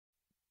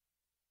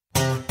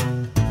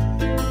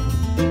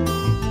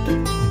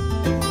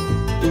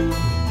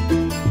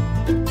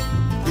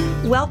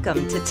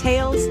Welcome to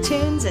Tales,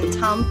 Tunes, and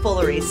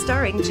Tomfoolery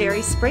starring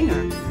Jerry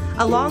Springer,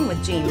 along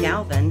with Gene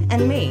Galvin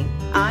and me.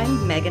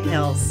 I'm Megan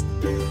Hills.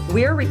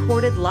 We're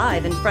recorded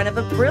live in front of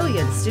a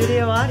brilliant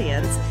studio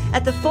audience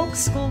at the Folk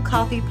School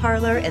Coffee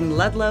Parlor in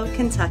Ludlow,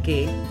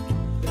 Kentucky.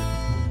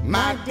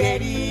 My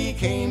daddy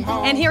came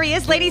home. And here he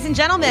is, ladies and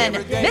gentlemen,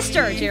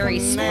 Mr. Jerry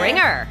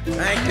Springer.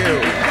 Thank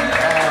you.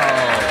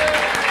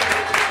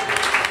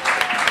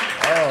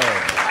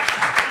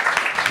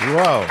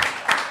 Whoa.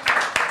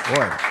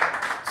 Boy,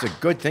 it's a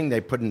good thing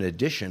they put an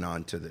addition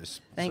onto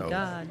this. Thank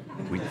God.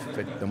 We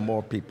fit the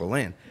more people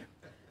in.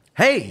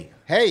 Hey,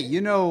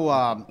 you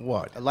know,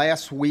 what?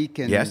 Last week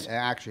and Yes?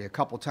 actually a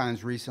couple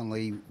times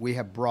recently, we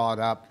have brought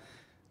up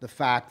the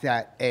fact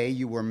that, A,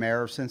 you were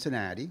mayor of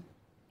Cincinnati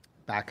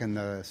back in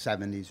the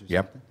 70s or something.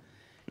 Yep.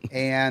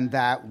 And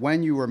that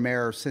when you were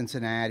mayor of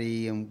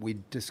Cincinnati, and we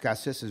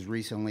discussed this as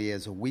recently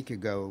as a week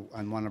ago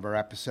on one of our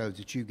episodes,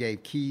 that you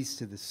gave keys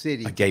to the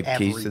city. I gave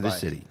keys to the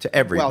city, to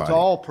everybody. Well, to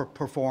all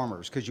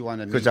performers, because you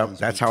wanted to meet these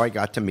that's people. how I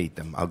got to meet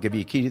them. I'll give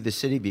you a key to the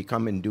city if you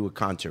come and do a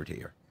concert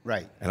here.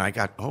 Right. And I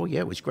got,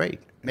 it was great.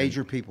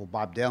 Major people,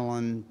 Bob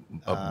Dylan.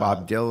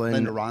 Bob Dylan.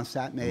 Linda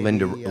Ronstadt, maybe.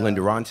 Linda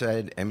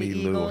Ronstadt, Emmy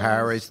Lou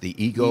Harris, the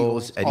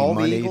Eagles, Eddie All the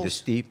Money, Eagles? the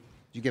Steep.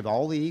 Did you give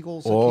all the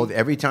Eagles? a key?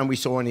 Every time we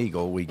saw an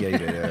eagle, we gave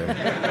it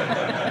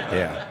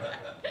yeah.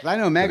 I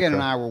know Megan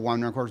and I were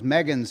wondering. Of course,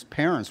 Megan's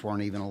parents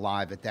weren't even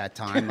alive at that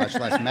time, much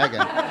less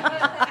Megan.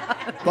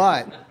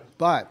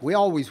 But we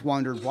always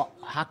wondered,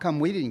 how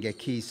come we didn't get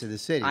keys to the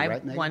city, I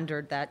right, Megan?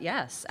 wondered that,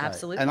 yes, Right.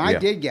 absolutely. And I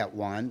did get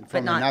one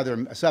from not-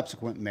 a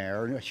subsequent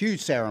mayor, a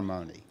huge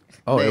ceremony.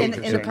 Oh, Made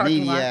in the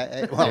parking lot?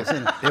 It was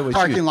in the It was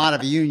parking huge. lot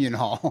of a union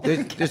hall.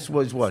 This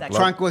was what? Second.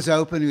 Trunk was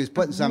open. He was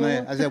putting something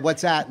in it. I said,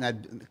 what's that?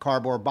 And a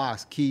cardboard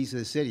box, keys to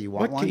the city. You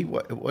want What one? key?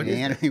 What He is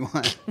handed that? me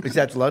one. Is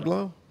that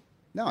Ludlow?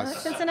 No, it's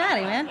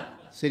Cincinnati, man.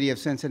 city of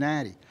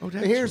Cincinnati. Oh, But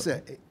that's here's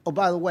right.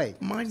 by the way,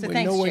 Mine So were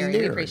thanks, nowhere Jerry.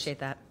 near We us. appreciate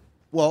that.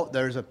 well,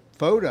 there's a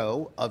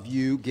photo of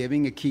you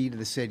giving a key to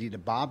the city to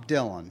Bob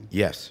Dylan.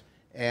 Yes.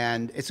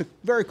 And it's a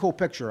very cool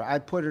picture. I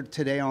put it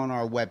today on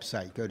our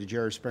website. Go to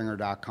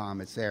jerryspringer.com.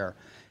 It's there.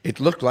 It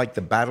looked like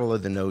the Battle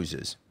of the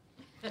Noses.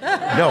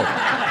 No.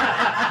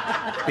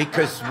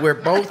 Because we're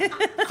both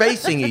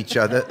facing each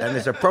other, and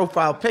there's a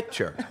profile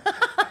picture.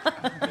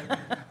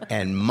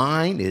 And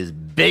mine is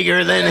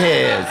bigger than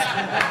his.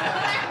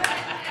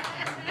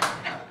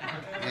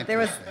 There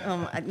was,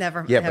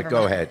 never. Yeah, never but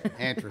go mind. ahead.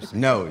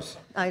 Interesting. Nose.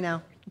 I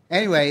know.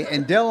 Anyway,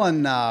 and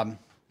Dylan,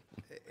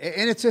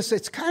 and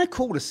it's kind of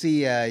cool to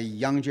see a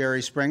young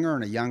Jerry Springer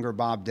and a younger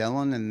Bob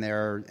Dylan, and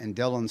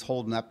Dylan's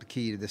holding up the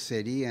key to the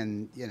city,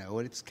 and you know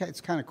it's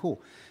kind of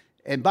cool.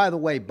 And by the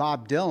way,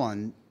 Bob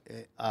Dylan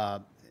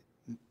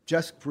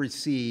just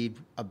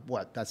received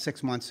about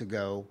 6 months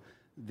ago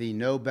the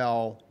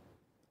Nobel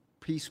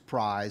Peace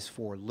Prize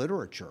for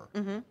Literature.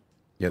 Mm-hmm.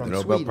 Yeah, the From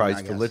Nobel Sweden, Prize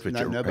I for guess.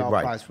 Literature. Nobel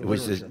right. Prize for It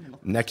was Literature.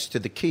 next to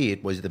the key,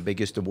 it was the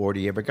biggest award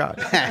he ever got.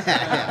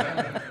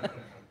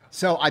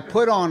 So I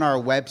put on our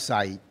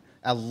website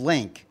a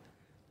link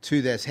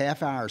to this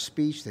half-hour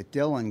speech that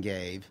Dylan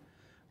gave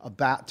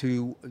about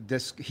to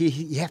this.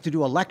 You have to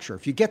do a lecture.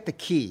 If you get the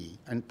key,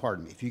 and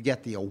pardon me, if you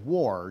get the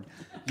award,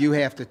 you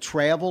have to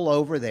travel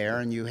over there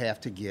and you have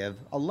to give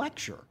a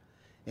lecture.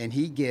 And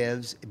he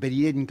gives, but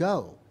he didn't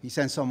go. He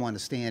sent someone to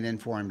stand in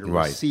for him to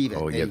Right. receive it.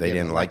 Oh, Then yeah, he they gave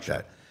didn't a like lecture.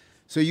 that.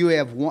 So you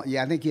have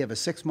I think you have a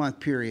 6-month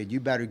period. You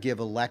better give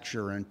a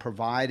lecture and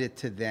provide it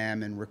to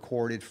them in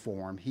recorded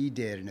form. He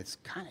did, and it's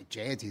kind of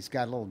jazzy. He's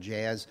got a little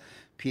jazz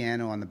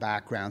piano in the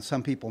background.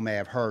 Some people may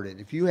have heard it.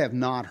 If you have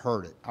not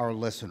heard it, our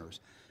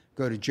listeners,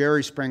 go to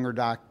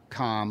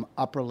jerryspringer.com,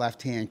 upper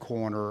left-hand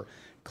corner,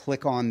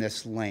 click on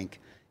this link,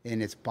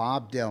 and it's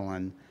Bob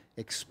Dylan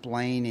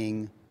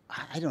explaining,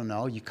 I don't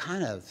know, you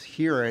kind of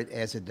hear it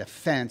as a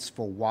defense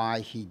for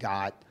why he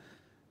got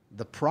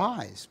the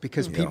prize,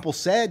 because people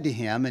said to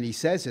him, and he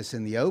says this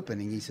in the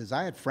opening, he says,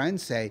 I had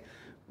friends say,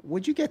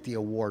 would you get the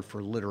award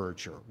for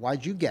literature?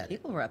 Why'd you get it?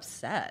 People were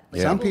upset.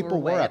 Some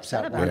people were way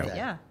upset about about it. that.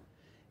 Yeah.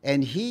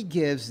 And he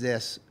gives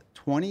this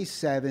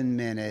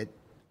 27-minute,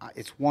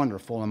 it's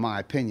wonderful in my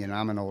opinion,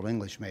 I'm an old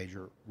English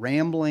major,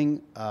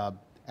 rambling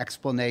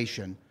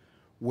explanation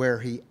where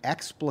he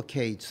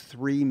explicates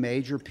 3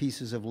 major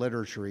pieces of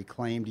literature he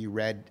claimed he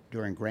read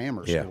during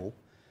grammar school.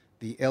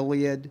 The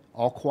Iliad,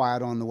 All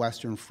Quiet on the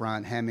Western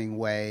Front,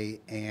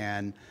 Hemingway,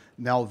 and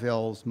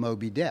Melville's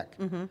Moby Dick.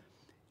 Mm-hmm.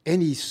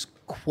 And he's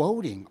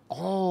quoting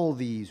all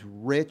these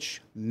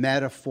rich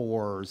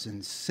metaphors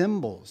and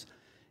symbols.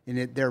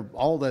 And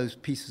all those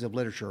pieces of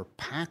literature are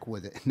packed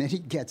with it. And then he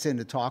gets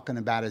into talking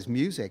about his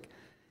music.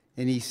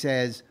 And he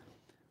says,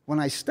 when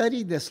I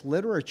studied this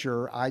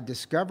literature, I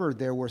discovered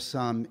there were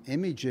some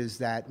images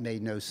that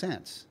made no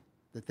sense,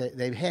 that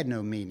they had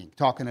no meaning,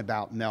 talking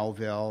about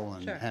Melville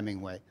and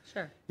Hemingway.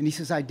 Sure. And he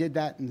says, I did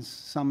that in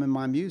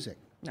my music.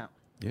 No.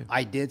 Yeah.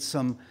 I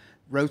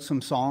wrote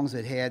some songs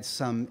that had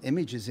some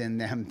images in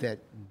them that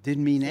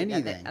didn't mean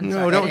anything. I'm No,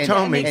 sorry. don't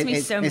tell me. It makes me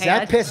so and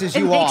mad. that pisses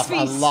you off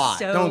a lot.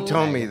 Don't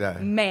tell me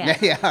that. Mad.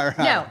 Yeah, right.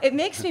 No, it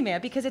makes me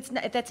mad because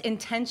that's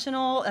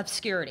intentional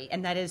obscurity,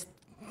 and that is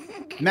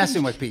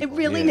Messing with people. It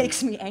really Yeah.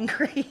 makes me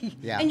angry.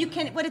 Yeah. And you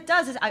can, what it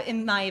does is,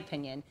 in my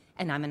opinion,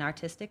 and I'm an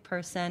artistic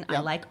person, I Yeah.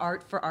 like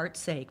art for art's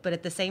sake, but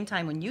at the same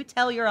time, when you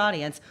tell your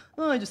audience,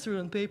 oh, I just threw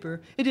it on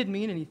paper, it didn't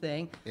mean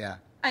anything. Yeah.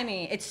 I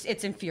mean, it's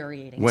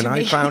infuriating When to I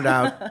me. found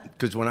out,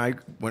 because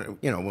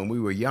when we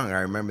were young, I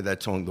remember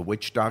that song, The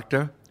Witch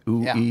Doctor.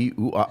 Ooh, Yeah. ee,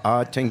 ooh, ah,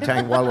 ah, ting,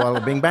 tang, walla,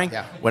 walla, bing, bang.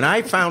 Yeah. When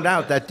I found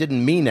out that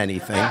didn't mean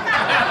anything,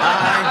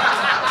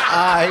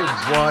 I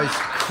was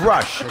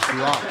crushed. Yes,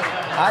 you are.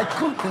 I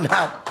could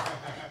not.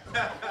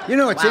 You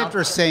know, it's Wow.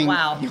 interesting.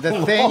 Wow.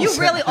 The things. You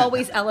really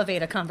always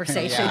elevate a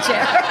conversation,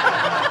 Jerry.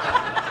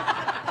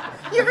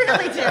 You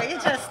really do. You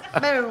just,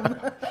 boom.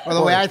 Well,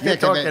 the way I You're think of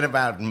talking it,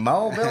 about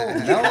Melville?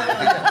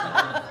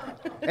 No.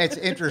 it's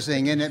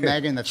interesting, isn't it,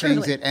 Megan? The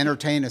things that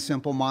entertain a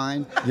simple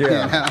mind.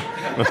 Yeah.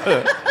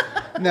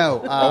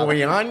 No. Are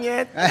we on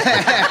yet?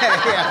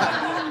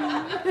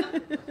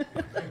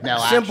 No.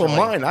 Simple actually.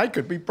 mind, I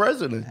could be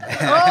president.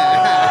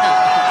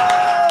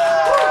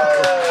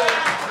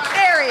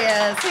 There he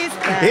is. He's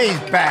back. He's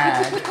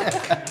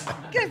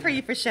back. Good for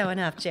you for showing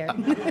up, Jerry.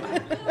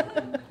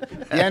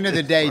 At the end of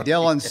the day,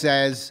 Dylan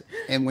says,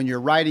 and when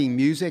you're writing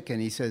music,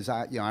 and he says,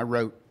 I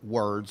wrote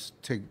words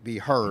to be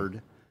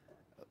heard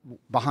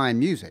behind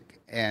music,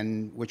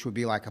 and which would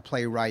be like a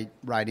playwright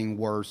writing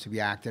words to be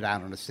acted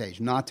out on a stage,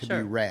 not to be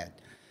read.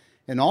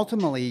 And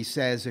ultimately, he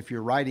says, if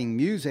you're writing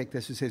music,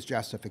 this is his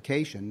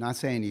justification. Not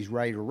saying he's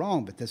right or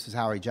wrong, but this is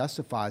how he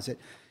justifies it.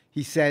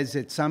 He says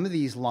that some of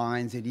these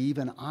lines that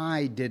even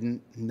I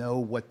didn't know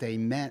what they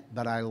meant,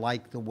 but I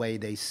liked the way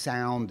they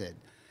sounded.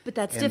 But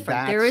that's And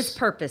different. There is that's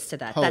purpose to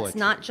that. That's poetry.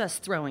 not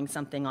just throwing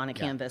something on a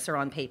canvas or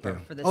on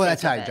paper for the Oh, sake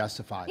that's of how he it.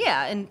 justifies it.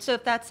 Yeah, and so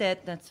if that's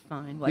it, that's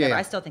fine. Whatever. Yeah.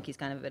 I still think he's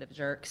kind of a bit of a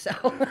jerk. So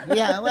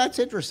Yeah, well, that's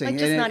interesting. I'm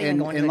just not even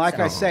going to and like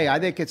I accept say, I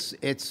think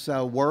it's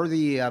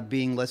worthy of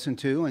being listened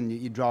to, and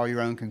you draw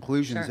your own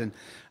conclusions. Sure. And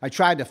I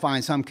tried to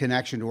find some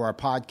connection to our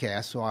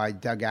podcast, so I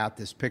dug out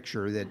this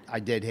picture that I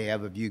did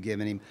have of you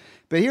giving him.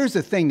 But here's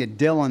the thing that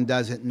Dylan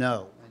doesn't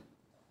know.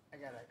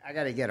 I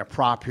got to get a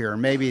prop here,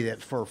 maybe that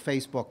for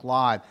Facebook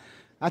Live.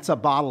 That's a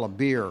bottle of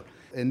beer.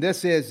 And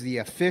this is the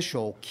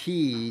official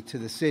key to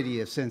the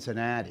city of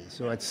Cincinnati.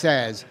 So it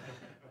says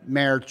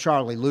Mayor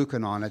Charlie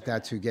Lucan on it.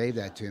 That's who gave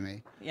that to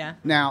me. Yeah.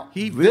 Now,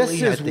 He really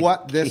this had is the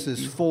what this key.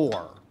 is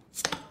for.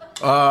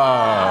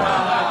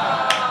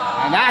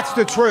 Oh, And that's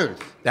the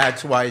truth.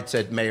 that's why it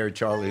said Mayor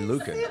Charlie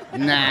Lucan.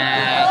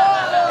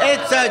 Nah.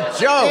 It's a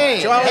joke. Hey,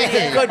 Charlie's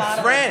hey. a good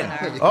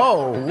friend.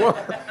 Oh,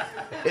 what?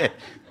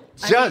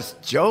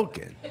 Just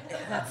joking.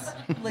 that's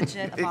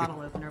legit a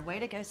bottle opener. Way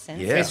to go,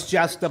 Cincy. Yeah. It's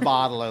just a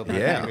bottle opener.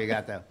 Yeah. We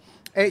got that.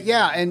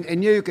 Yeah,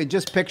 and you could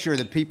just picture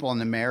the people in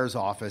the mayor's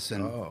office.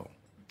 And Oh.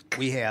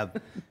 we have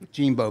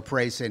Gene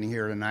Beaupre sitting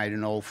here tonight,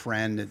 an old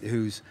friend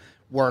who's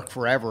worked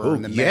forever Oh,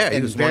 in the yeah, he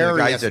in was one of the guys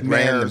various that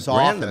mayor's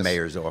ran the office.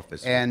 mayor's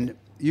office. And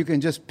you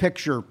can just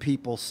picture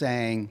people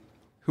saying,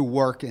 who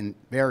work in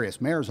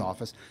various mayor's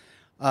office,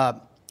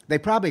 they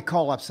probably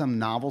call up some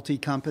novelty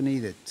company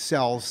that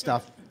sells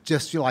stuff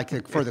just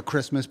like for the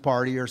Christmas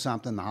party or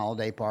something, the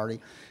holiday party.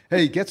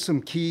 Hey, get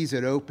some keys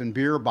that open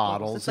beer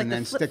bottles It's like and the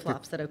then stick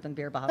flip-flops that open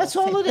beer bottles. That's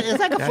all it is. It's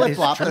like a That flip is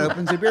flop that true.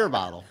 opens a beer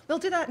bottle. We'll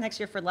do that next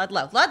year for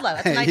Ludlow. Ludlow,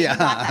 that's nice. Yeah. You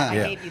got that.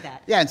 Yeah. I gave you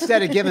that. Yeah,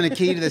 instead of giving a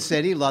key to the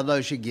city,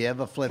 Ludlow should give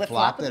a flip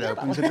Flip-flop flop that with a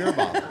beer opens a beer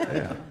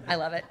bottle. I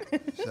love it.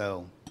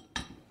 So,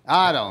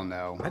 I don't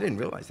know. I didn't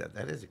realize that.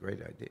 That is a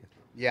great idea.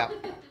 Yeah.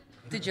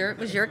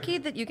 Was your key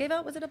that you gave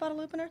out, was it a bottle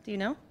opener? Do you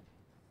know?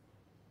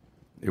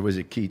 It was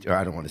a key to,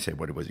 I don't want to say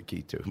what it was a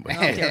key to. But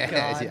Oh, dear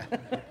God. Yeah.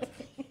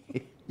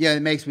 Yeah,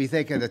 it makes me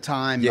think of the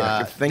time.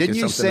 Yeah, think of didn't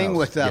you something sing else.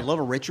 with Yeah.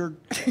 Little Richard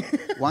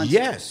once?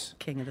 Yes.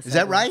 King of the Is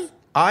that right?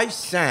 I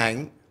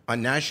sang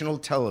on national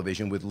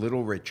television with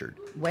Little Richard.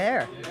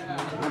 Where? Be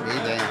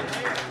damned.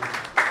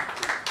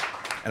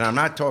 And I'm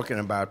not talking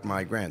about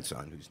my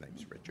grandson, whose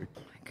name's Richard.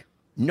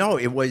 No,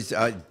 it was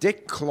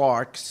Dick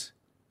Clark's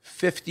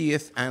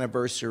 50th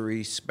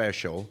anniversary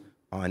special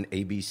on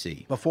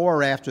ABC. Before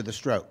or after the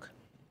stroke?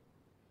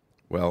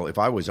 Well, if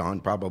I was on,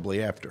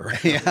 probably after.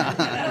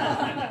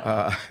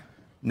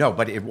 No,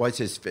 but it was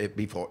his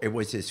before. It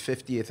was his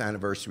 50th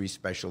anniversary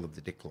special of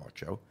the Dick Clark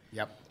Show.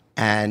 Yep.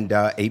 And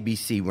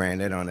ABC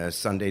ran it on a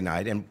Sunday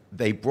night, and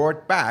they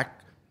brought back,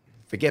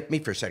 forget me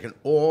for a second,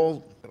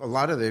 a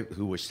lot of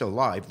who were still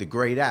alive, the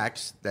great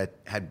acts that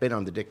had been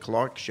on the Dick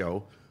Clark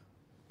Show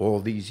all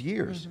these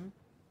years. Mm-hmm.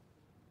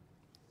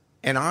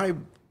 And I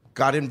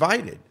got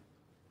invited,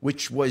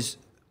 which was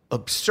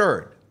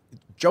absurd.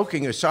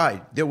 Joking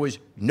aside, there was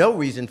no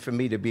reason for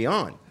me to be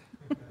on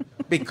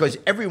because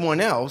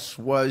everyone else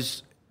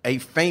was a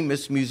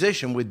famous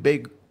musician with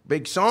big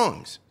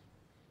songs.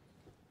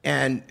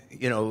 And,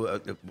 you know,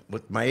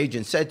 what my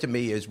agent said to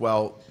me is,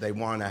 well, they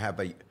want to have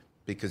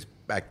because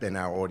back then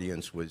our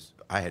audience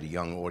I had a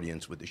young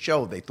audience with the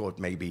show. They thought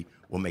maybe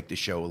we'll make the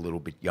show a little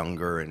bit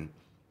younger and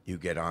you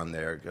get on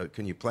there.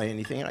 Can you play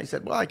anything? And I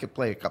said, well, I could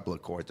play a couple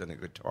of chords on a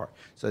guitar.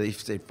 So they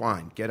said,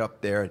 fine, get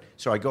up there.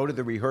 So I go to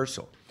the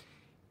rehearsal.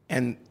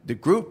 And the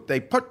group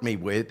they put me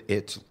with,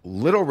 it's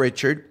Little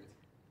Richard,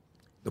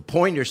 the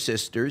Pointer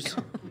Sisters,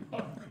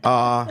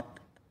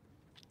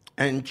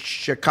 and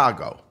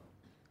Chicago.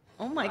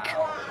 Oh my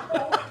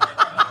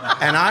God.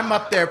 And I'm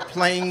up there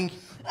playing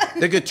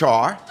the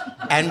guitar,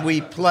 and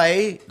we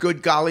play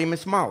Good Golly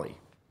Miss Molly,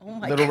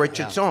 Little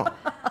Richard song.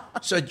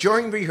 So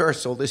during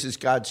rehearsal, this is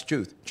God's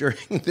truth, during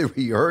the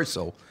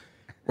rehearsal,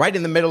 right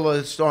in the middle of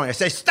the song, I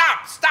say,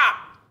 stop, stop.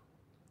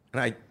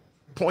 And I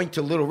point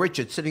to Little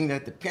Richard sitting there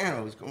at the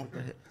piano. He's going,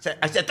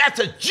 I said, that's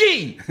a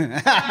G.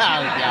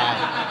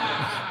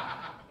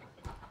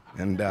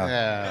 And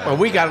well,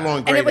 we got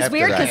along great. And it was after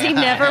weird that. because he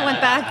never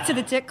went back to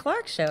the Dick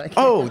Clark show again.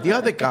 Oh, the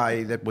other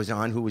guy that was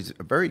on, who was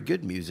a very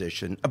good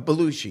musician,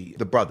 Belushi,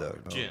 the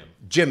brother.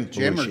 Jim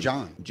Jim or Belushi.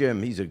 John?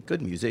 Jim, he's a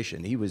good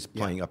musician. He was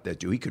playing up there,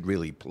 too. He could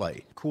really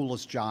play.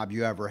 Coolest job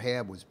you ever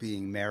had was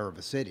being mayor of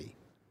a city.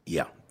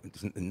 Yeah,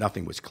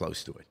 nothing was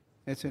close to it.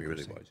 That's It really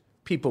interesting. was.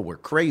 People were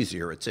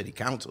crazier at city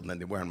council than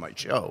they were on my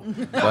show.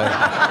 but,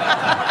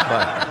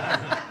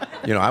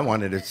 you know, I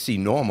wanted to see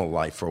normal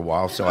life for a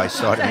while, so I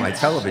started my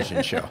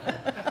television show.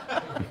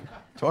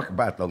 Talk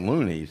about the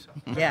loonies.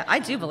 Yeah, I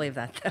do believe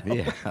that, though.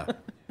 Yeah.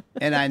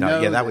 And I No,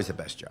 know yeah, that was the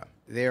best job.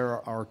 there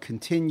are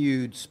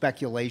continued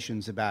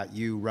speculations about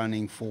you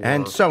running for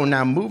And so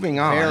now moving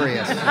on.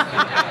 various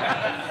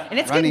And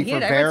it's running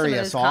getting for heated. I read some of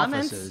various those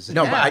comments. offices.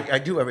 No, Yeah. but I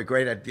do have a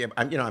great idea.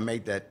 I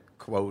made that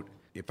quote.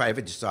 If I ever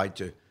decide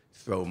to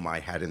throw my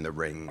hat in the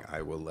ring,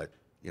 I will let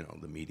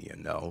the media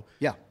know.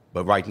 Yeah.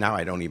 But right now,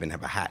 I don't even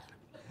have a hat.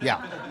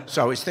 Yeah.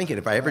 So I was thinking,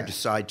 if I ever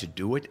decide to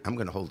do it, I'm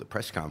going to hold a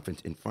press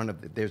conference in front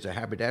of. There's a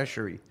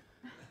haberdashery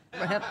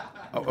Yeah.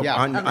 on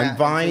Yeah.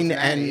 Vine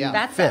Cincinnati, and yeah.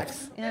 That's Fifth.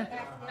 us. Yeah.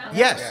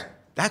 Yes,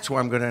 that's what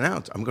I'm going to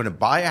announce. I'm going to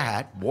buy a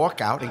hat,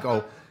 walk out, and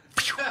go.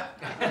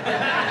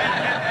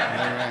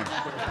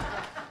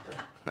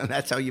 And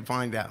that's how you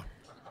find out.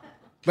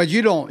 But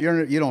you don't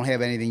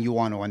have anything you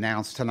want to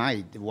announce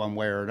tonight, one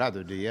way or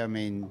another, do you? I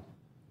mean,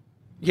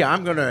 Yeah,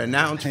 I'm going to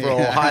announce for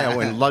Ohio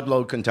in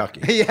Ludlow,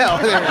 Kentucky. yeah.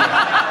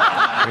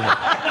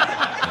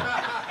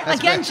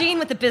 Again, Gene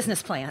with the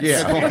business plans.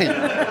 Yeah.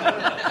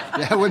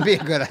 That would be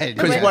a good idea.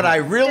 Because what I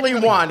really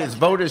want is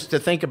voters to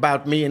think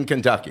about me in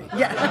Kentucky.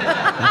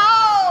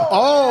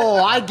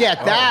 Oh, I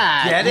get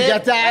that. Get You it?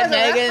 get that, That was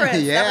a Megan?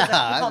 reference. Yeah,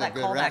 That was a- we call that's a that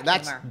good callback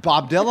That's humor.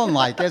 Bob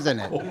Dylan-like, isn't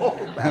it?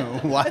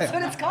 What? That's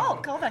what it's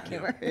called. Callback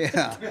humor.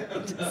 Yeah.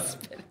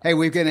 Hey,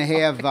 we're going to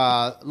have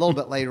a little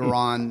bit later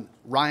on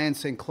Ryan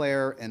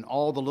Sinclair and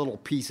All the Little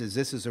Pieces.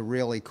 This is a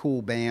really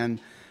cool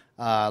band.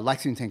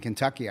 Lexington,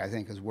 Kentucky, I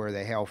think, is where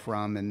they hail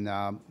from, and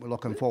we're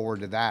looking forward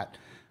to that.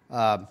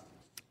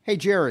 Hey,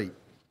 Jerry,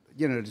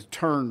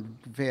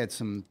 we've had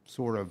some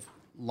sort of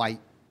light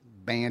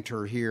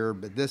banter here,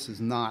 but this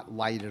is not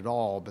light at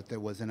all. But there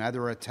was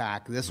another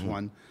attack, this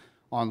one,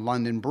 on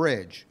London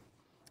Bridge.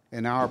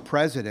 And our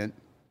president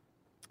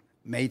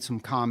made some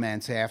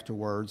comments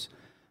afterwards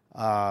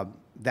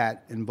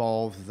that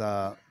involved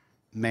the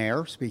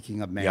mayor,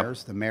 speaking of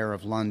mayors, the mayor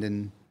of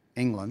London,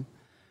 England.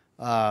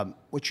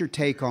 What's your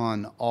take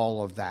on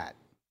all of that?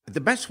 The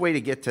best way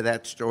to get to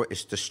that story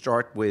is to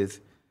start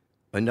with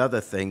another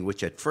thing,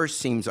 which at first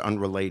seems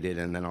unrelated,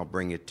 and then I'll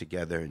bring it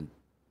together, and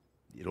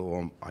it'll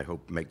all, I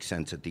hope, make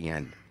sense at the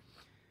end.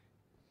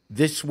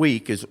 This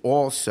week is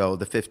also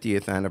the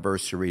 50th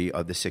anniversary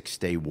of the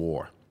Six-Day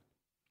War.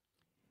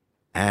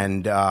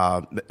 And,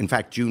 in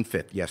fact, June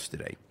 5th,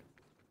 yesterday,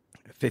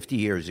 50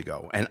 years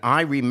ago. And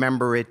I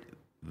remember it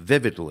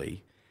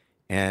vividly.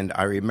 And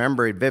I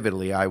remember it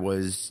vividly. I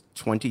was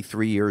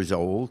 23 years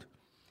old,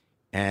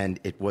 and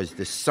it was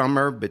the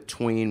summer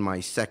between my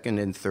second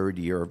and third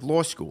year of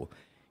law school.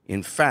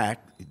 In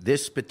fact,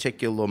 this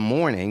particular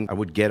morning, I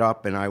would get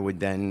up and I would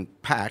then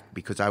pack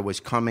because I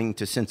was coming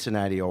to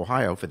Cincinnati,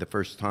 Ohio for the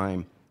first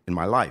time in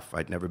my life.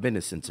 I'd never been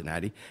to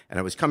Cincinnati, and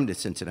I was coming to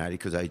Cincinnati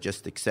because I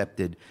just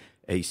accepted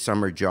a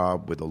summer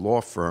job with a law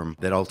firm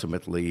that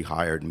ultimately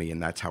hired me,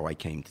 and that's how I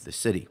came to the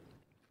city.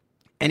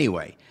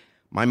 Anyway,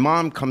 my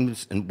mom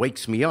comes and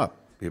wakes me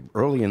up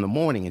early in the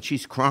morning, and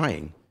she's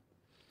crying.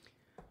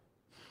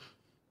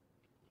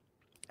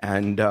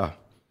 And the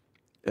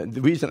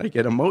reason I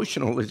get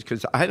emotional is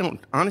because I don't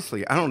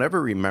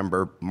ever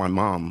remember my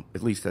mom,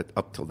 at least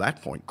up till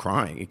that point,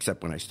 crying,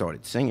 except when I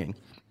started singing.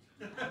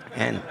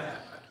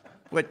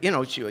 But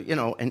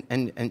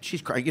and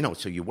she's crying,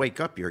 so you wake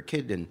up, you're a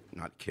kid, and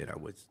not a kid, I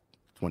was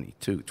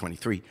 22,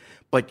 23,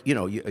 but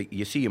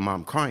you see your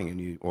mom crying, and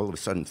you all of a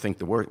sudden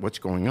think what's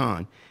going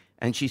on?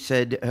 And she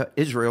said,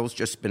 Israel's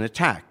just been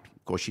attacked.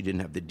 Of course, she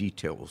didn't have the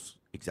details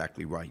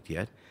exactly right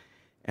yet.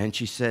 And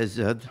she says,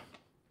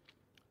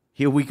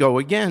 here we go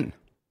again.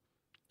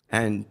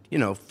 And,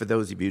 for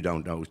those of you who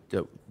don't know,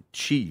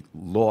 she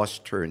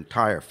lost her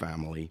entire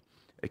family,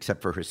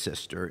 except for her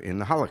sister, in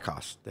the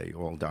Holocaust. They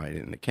all died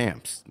in the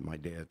camps, my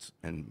dad's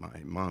and my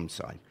mom's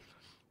side.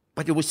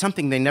 But it was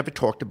something they never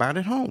talked about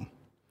at home.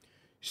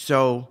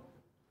 So,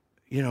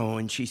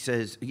 and she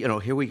says,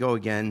 here we go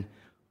again.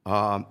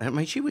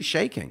 And she was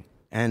shaking.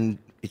 And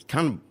it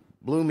kind of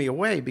blew me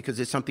away because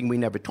it's something we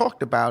never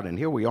talked about. And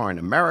here we are in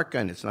America,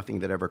 and it's nothing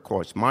that ever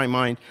crossed my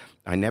mind.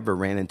 I never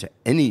ran into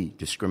any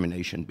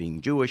discrimination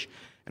being Jewish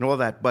and all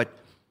that. But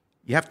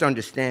you have to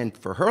understand,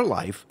 for her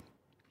life,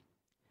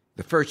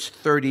 the first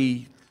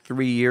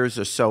 33 years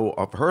or so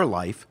of her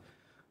life,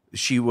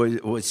 she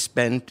was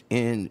spent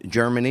in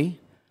Germany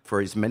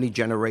for as many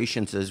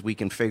generations as we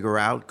can figure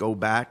out, go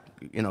back,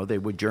 they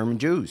were German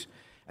Jews.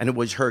 And it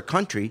was her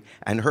country,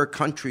 and her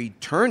country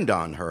turned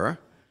on her,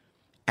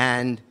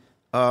 and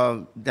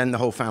then the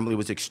whole family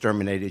was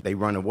exterminated. They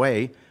run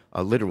away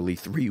literally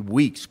 3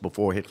 weeks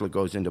before Hitler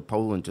goes into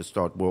Poland to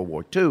start World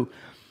War II,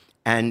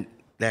 and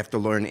they have to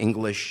learn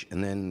English,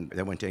 and then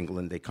they went to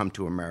England, they come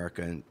to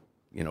America, and,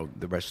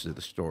 the rest of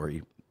the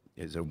story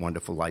is a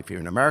wonderful life here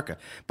in America.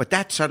 But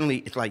that suddenly,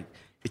 it's like,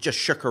 it just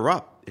shook her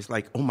up. It's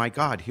like, oh my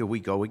God, here we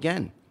go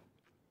again.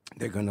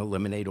 They're going to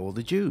eliminate all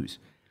the Jews.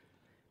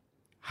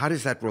 How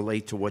does that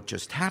relate to what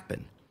just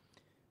happened?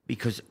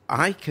 Because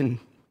I can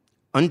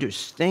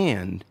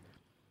understand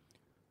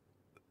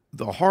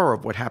the horror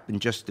of what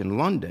happened just in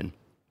London,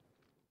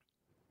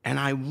 and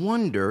I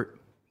wonder,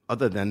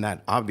 other than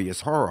that obvious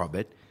horror of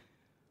it,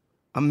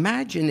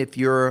 imagine if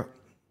you're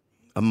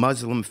a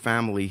Muslim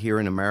family here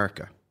in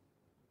America,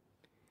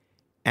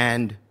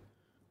 and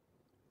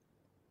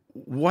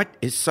what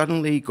is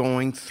suddenly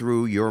going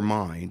through your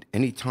mind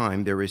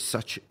anytime there is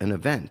such an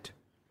event.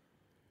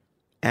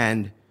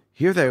 And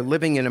here they're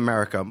living in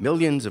America,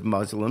 millions of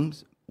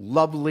Muslims,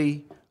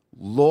 lovely,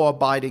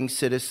 law-abiding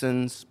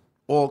citizens,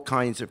 all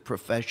kinds of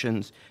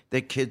professions. Their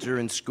kids are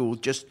in school.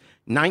 Just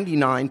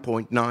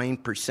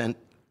 99.9%,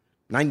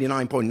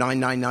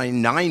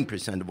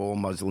 99.9999% of all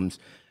Muslims,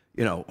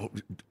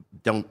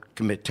 don't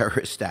commit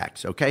terrorist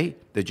acts, okay?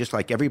 They're just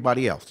like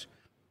everybody else.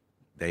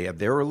 They have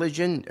their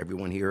religion.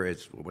 Everyone here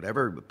is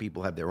whatever.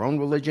 People have their own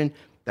religion.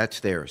 That's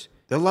theirs.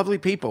 They're lovely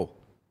people.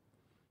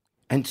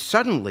 And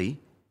suddenly,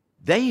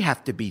 they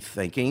have to be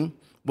thinking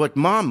what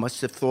Mom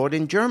must have thought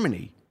in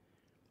Germany.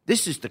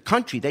 This is the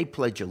country they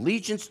pledge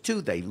allegiance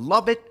to. They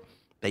love it.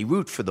 They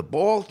root for the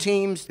ball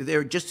teams.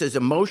 They're just as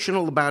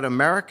emotional about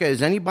America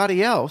as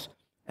anybody else.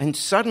 And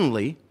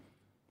suddenly,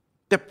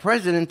 the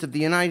President of the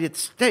United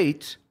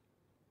States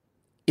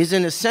is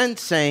in a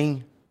sense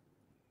saying,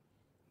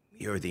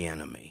 you're the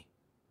enemy.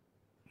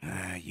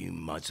 You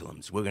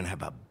Muslims, we're going to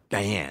have a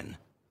ban.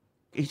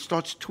 He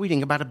starts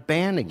tweeting about a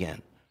ban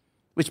again,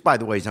 which, by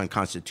the way, is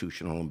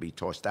unconstitutional and be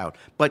tossed out.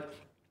 But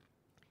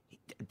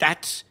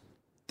that's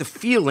the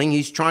feeling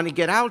he's trying to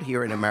get out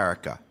here in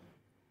America.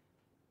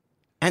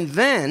 And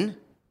then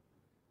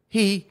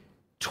he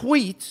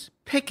tweets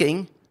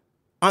picking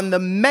on the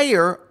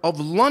mayor of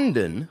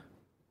London,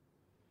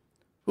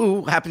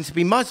 who happens to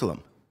be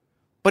Muslim,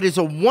 but is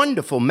a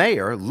wonderful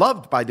mayor,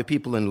 loved by the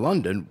people in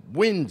London,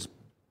 wins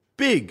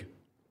big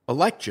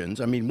elections,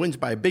 wins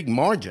by a big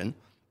margin,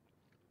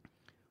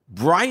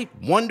 bright,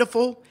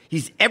 wonderful.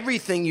 He's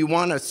everything you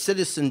want a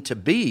citizen to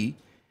be.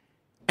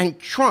 And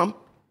Trump,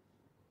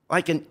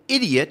 like an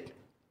idiot,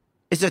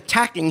 is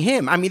attacking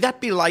him.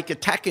 That'd be like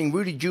attacking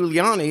Rudy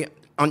Giuliani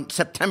on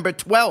September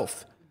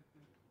 12th.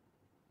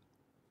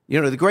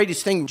 The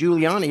greatest thing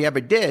Giuliani ever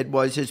did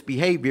was his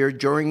behavior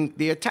during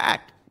the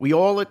attack. We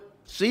all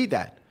see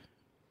that.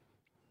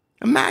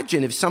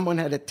 Imagine if someone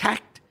had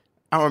attacked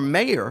our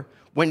mayor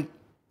when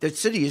the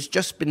city has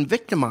just been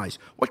victimized.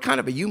 What kind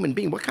of a human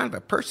being, what kind of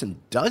a person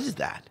does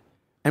that?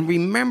 And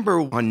remember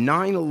on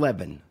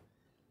 9/11,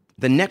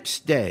 the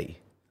next day,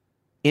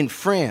 in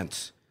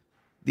France,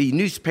 the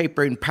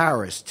newspaper in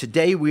Paris,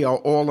 Today We Are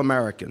All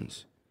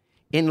Americans.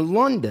 In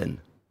London,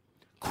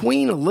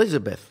 Queen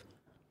Elizabeth,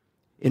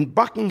 in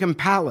Buckingham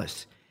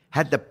Palace,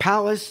 had the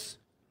palace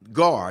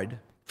guard,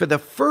 for the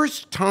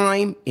first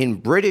time in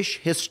British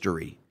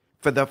history,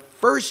 for the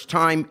first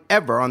time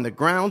ever on the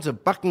grounds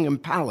of Buckingham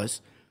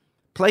Palace,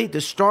 played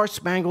the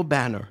Star-Spangled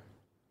Banner.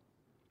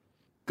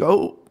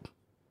 Go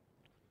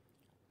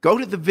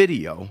to the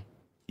video.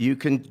 You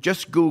can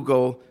just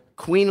Google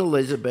Queen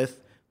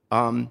Elizabeth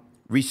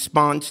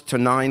response to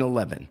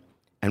 9/11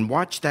 and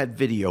watch that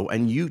video,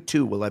 and you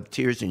too will have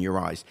tears in your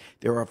eyes.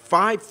 There are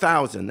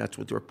 5,000, that's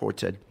what the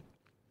report said,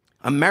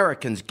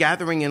 Americans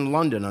gathering in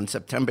London on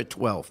September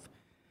 12th,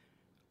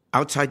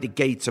 outside the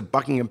gates of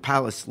Buckingham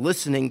Palace,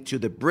 listening to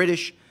the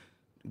British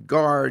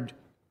Guard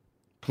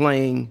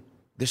playing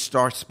the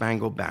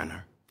Star-Spangled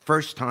Banner.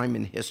 First time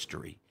in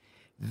history.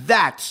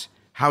 That's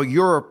how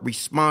Europe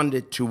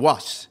responded to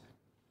us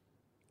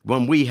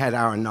when we had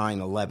our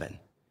 9/11.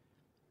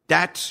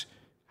 That's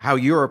how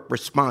Europe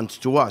responds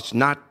to us,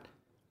 not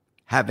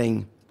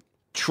having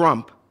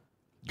Trump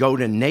go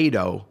to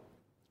NATO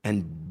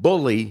and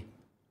bully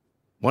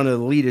one of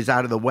the leaders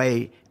out of the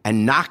way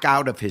and knock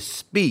out of his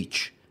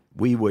speech.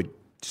 We would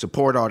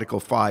support Article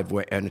 5,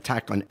 where an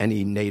attack on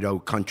any NATO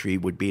country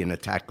would be an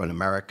attack on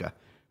America.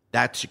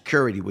 That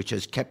security, which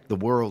has kept the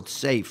world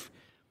safe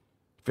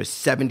for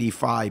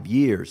 75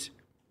 years,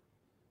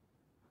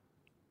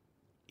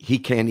 he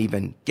can't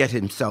even get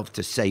himself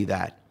to say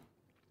that.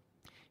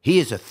 He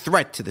is a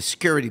threat to the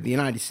security of the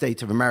United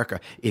States of America.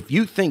 If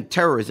you think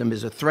terrorism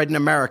is a threat in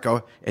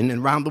America and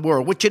around the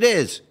world, which it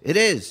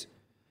is,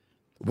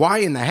 why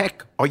in the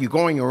heck are you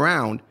going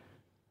around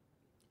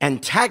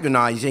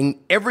antagonizing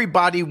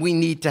everybody we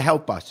need to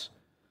help us?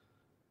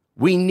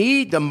 We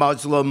need the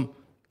Muslim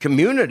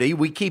community.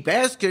 We keep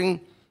asking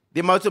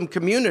the Muslim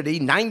community,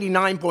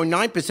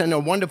 99.9% are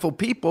wonderful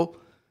people,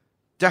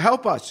 to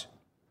help us,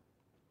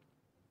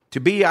 to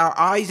be our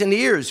eyes and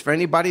ears for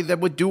anybody that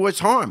would do us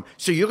harm.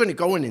 So you're going to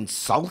go and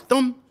insult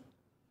them?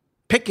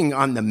 Picking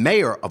on the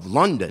mayor of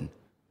London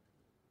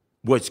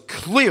was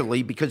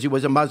clearly because he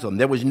was a Muslim.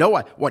 There was no,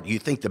 what, you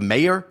think the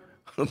mayor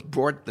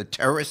brought the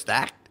terrorist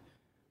act?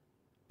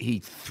 He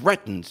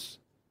threatens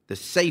the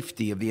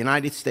safety of the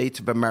United States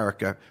of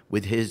America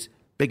with his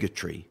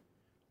bigotry.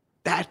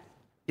 That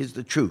is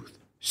the truth.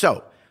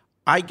 So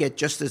I get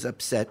just as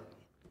upset.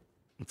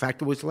 In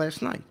fact, it was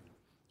last night.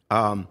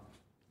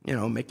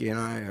 Mickey and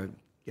I are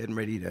getting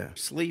ready to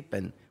sleep,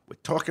 and we're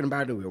talking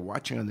about it. We were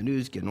watching on the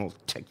news, getting all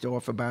ticked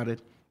off about it.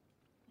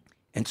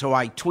 And so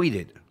I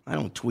tweeted. I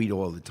don't tweet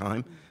all the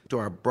time. To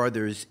our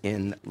brothers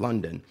in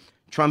London.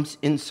 Trump's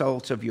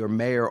insults of your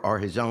mayor are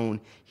his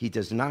own. He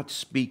does not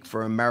speak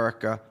for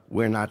America.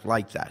 We're not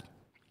like that.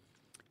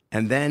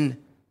 And then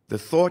the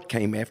thought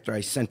came after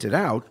I sent it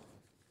out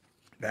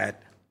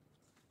that,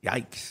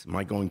 yikes, am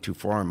I going too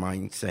far? Am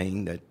I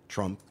saying that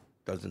Trump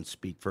doesn't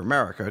speak for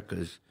America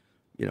because,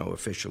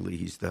 officially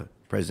he's the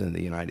president of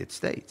the United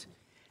States?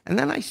 And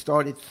then I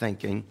started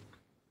thinking,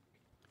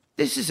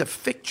 this is a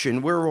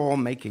fiction we're all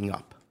making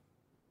up.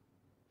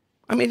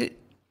 I mean,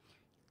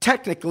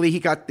 technically he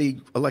got the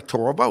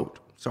electoral vote,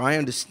 so I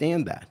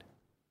understand that.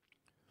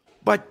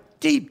 But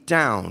deep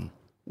down,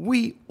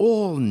 we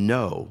all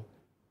know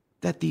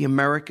that the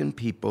American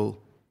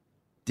people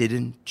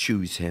didn't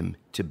choose him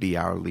to be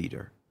our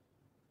leader.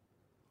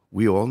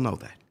 We all know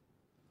that.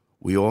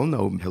 We all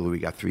know Hillary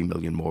got 3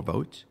 million more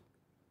votes.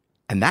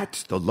 And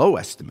that's the low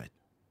estimate.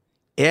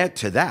 Add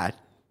to that,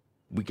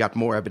 we got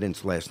more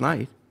evidence last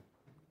night.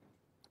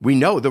 We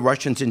know the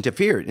Russians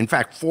interfered. In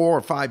fact, 4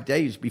 or 5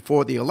 days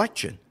before the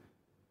election.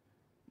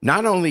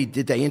 Not only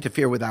did they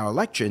interfere with our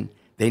election,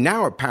 they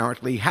now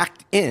apparently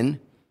hacked in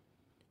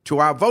to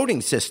our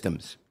voting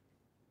systems.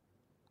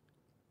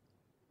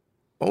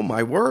 Oh,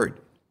 my word.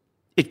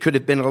 It could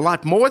have been a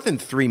lot more than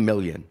 3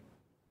 million.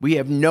 We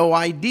have no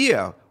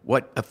idea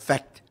what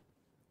effect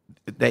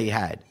they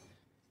had.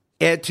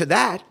 Add to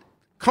that,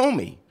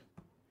 Comey.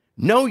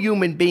 No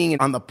human being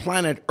on the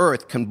planet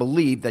Earth can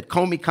believe that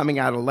Comey coming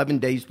out 11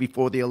 days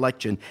before the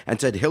election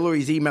and said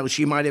Hillary's email,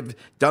 she might have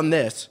done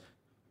this,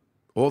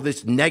 all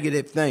this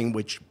negative thing,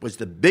 which was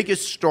the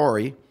biggest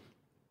story.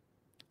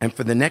 And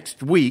for the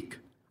next week,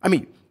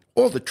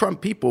 all the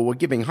Trump people were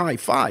giving high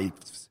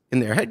fives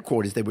in their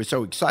headquarters. They were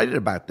so excited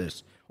about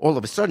this. All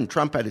of a sudden,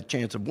 Trump had a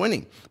chance of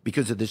winning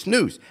because of this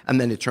news. And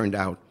then it turned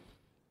out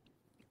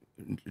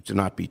to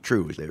not be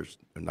true. There's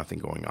nothing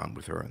going on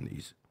with her on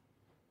these.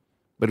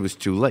 But it was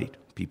too late.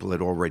 People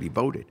had already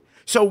voted.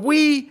 So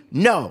we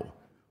know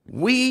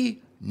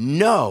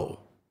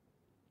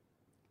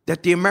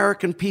that the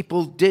American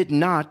people did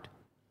not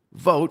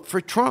vote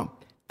for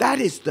Trump. That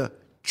is the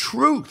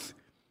truth.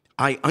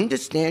 I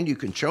understand you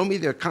can show me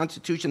the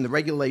Constitution, the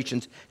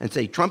regulations, and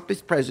say Trump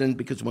is president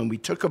because when we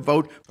took a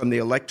vote from the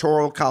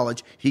Electoral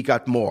College, he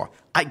got more.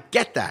 I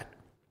get that.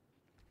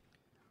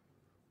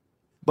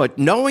 But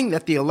knowing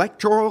that the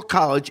Electoral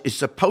College is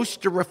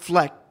supposed to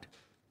reflect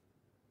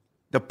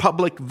the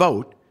public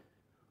vote,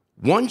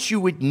 once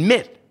you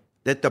admit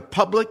that the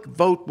public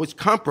vote was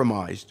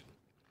compromised,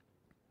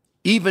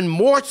 even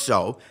more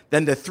so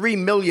than the 3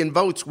 million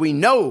votes we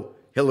know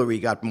Hillary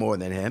got more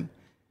than him,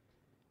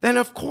 then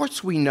of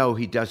course we know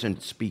he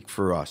doesn't speak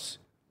for us.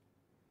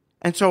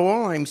 And so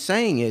all I'm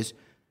saying is,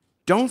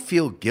 don't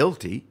feel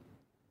guilty.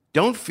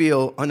 Don't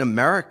feel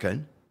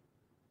un-American.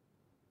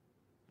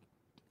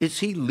 Is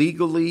he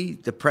legally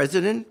the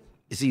president?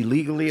 Is he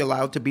legally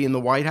allowed to be in the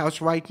White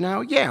House right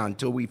now? Yeah,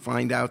 until we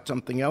find out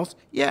something else.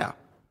 Yeah,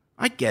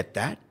 I get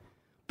that.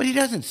 But he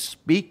doesn't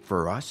speak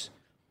for us.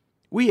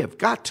 We have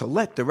got to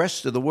let the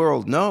rest of the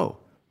world know.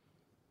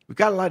 We've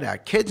got to let our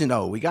kids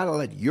know. We've got to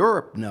let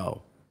Europe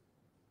know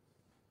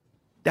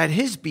that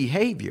his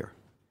behavior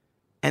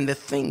and the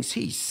things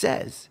he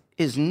says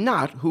is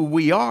not who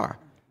we are.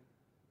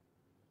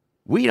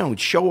 We don't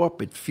show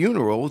up at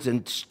funerals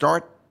and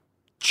start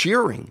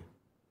cheering.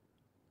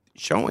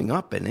 Showing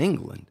up in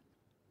England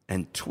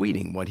and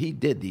tweeting what he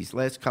did these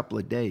last couple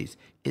of days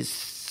is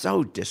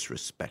so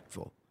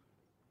disrespectful.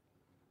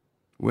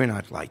 We're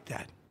not like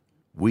that.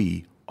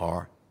 We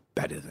are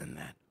better than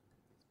that.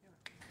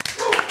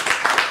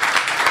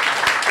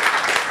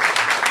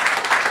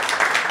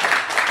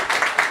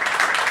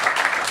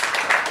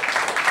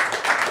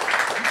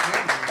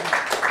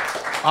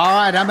 All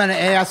right, I'm going to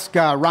ask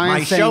Ryan.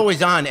 My show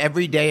is on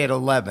every day at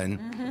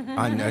 11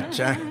 on the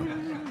channel.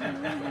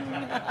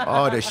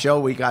 Oh, the show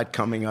we got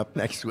coming up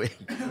next week.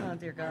 Oh,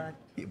 dear God.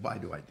 Why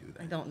do I do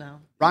that? I don't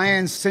know.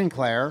 Ryan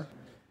Sinclair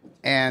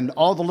and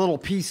all the Little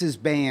Pieces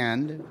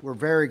Band. We're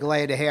very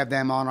glad to have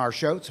them on our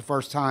show. It's the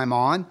first time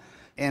on.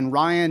 And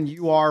Ryan,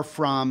 you are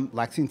from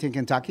Lexington,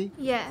 Kentucky?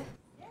 Yeah.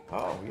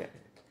 Oh, yeah.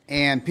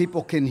 And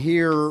people can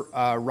hear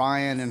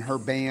Ryan and her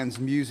band's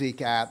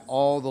music at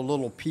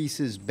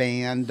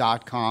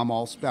allthelittlepiecesband.com,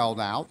 all spelled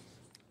out.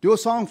 Do a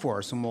song for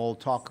us, and we'll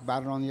talk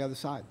about it on the other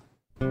side.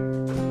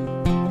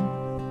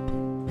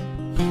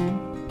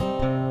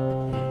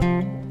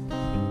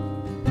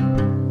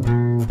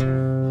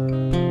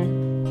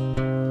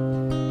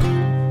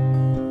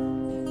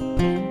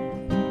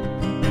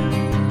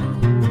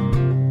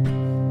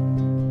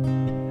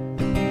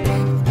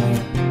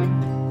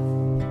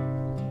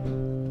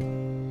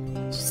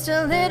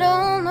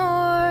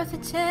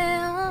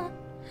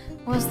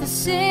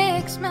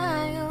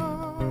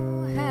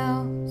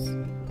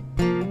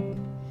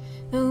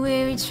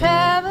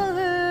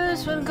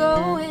 travelers would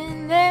go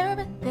in there,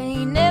 but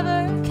they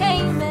never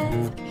came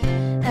back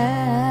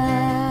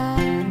out.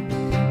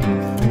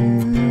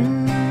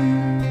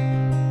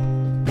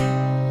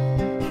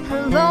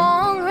 Her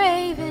long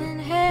raven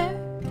hair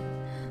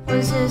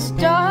was as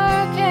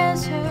dark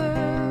as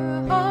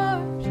her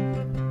heart.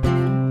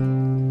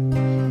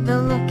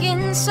 The look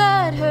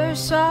inside her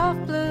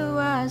soft blue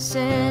eyes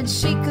said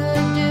she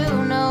could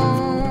do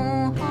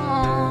no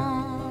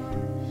harm.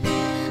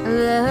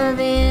 Love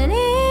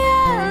any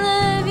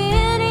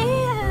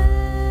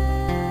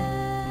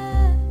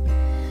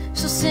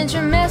send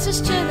your message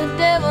to the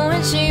devil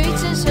when she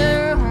reaches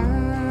her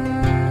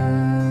home.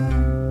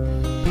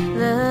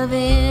 Love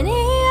any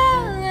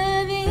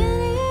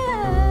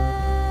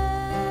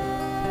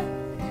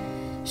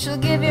she'll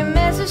give your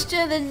message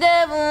to the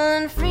devil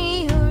and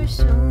free your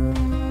soul.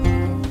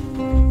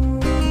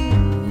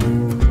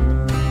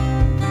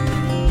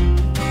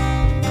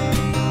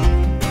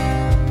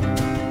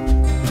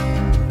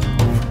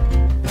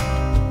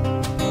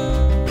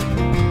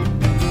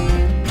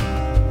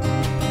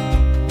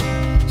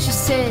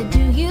 Said, do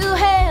you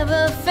have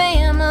a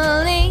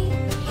family?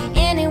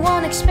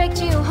 Anyone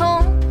expect you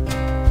home?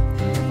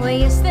 Well,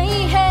 yes,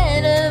 they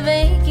had a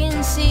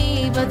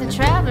vacancy, but the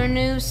traveler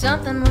knew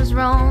something was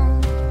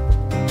wrong.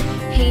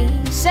 He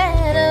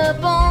sat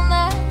up all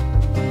night,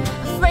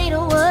 afraid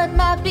of what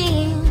might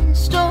be in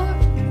store.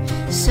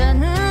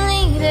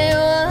 Suddenly there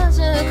was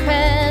a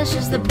crash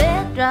as the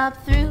bed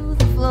dropped through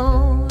the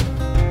floor.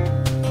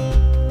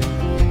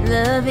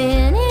 Love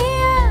in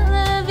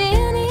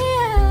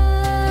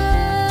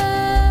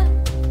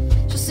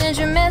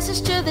your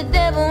message to the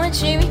devil when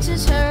she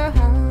reaches her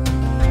home.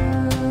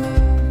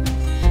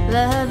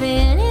 Love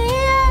any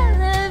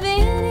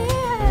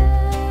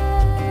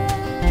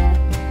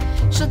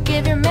she'll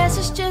give your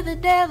message to the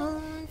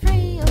devil and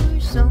free your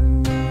soul.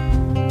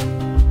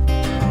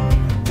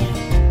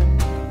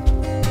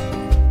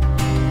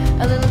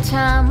 A little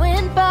time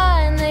went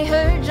by and they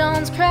heard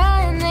John's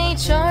cry and they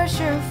charged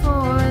her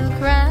for the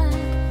crime.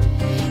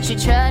 She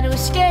tried to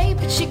escape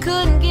but she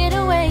couldn't get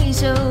away,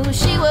 so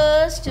she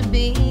was to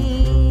be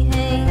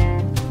hanged.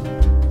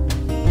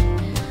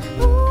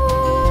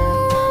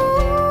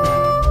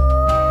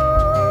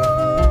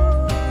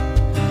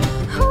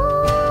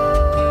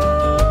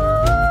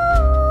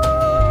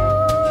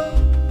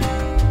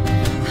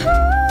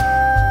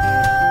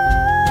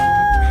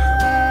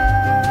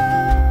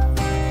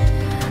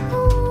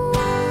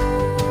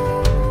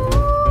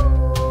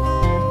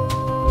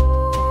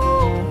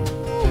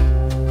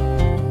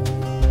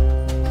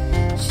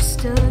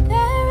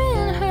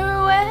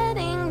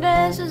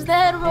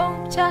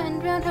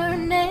 Tied round her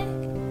neck,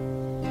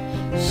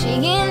 she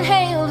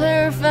inhaled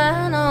her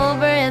final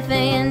breath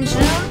and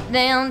jumped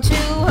down to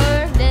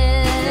her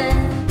death.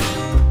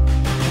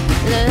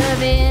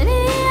 Love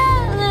any,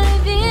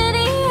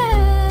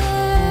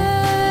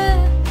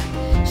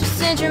 she'll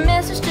send your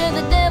message to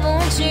the devil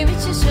when she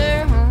reaches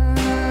her home.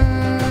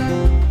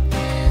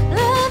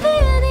 Love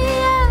any,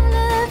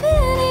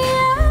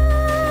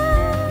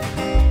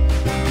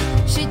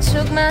 she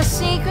took my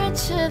secret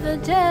to the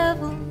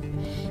devil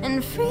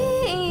and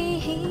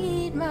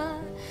freed my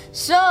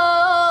soul.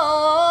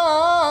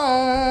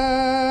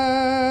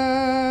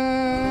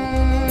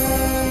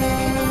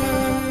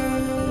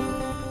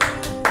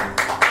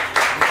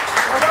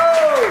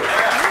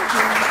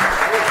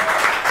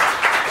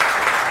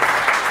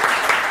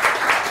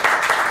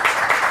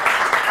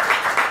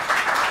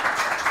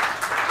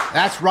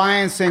 That's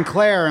Ryan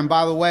Sinclair, and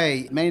by the way,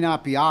 it may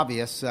not be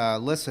obvious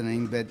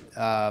listening, but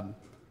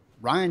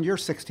Ryan, you're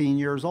 16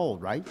 years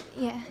old, right?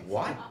 Yeah.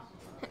 What?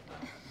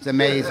 It's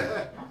amazing.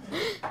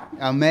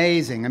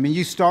 Amazing. I mean,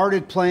 you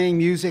started playing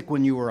music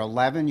when you were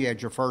 11. You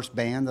had your first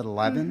band at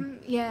 11.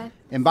 Mm-hmm. Yeah.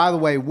 And by the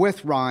way,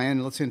 with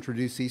Ryan, let's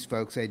introduce these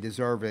folks. They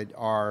deserve it.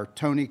 Are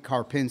Tony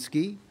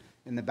Karpinski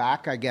in the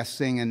back, I guess,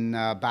 singing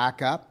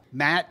backup.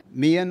 Matt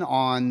Meehan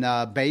on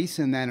bass,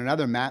 and then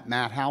another Matt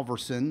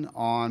Halverson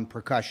on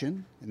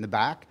percussion in the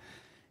back.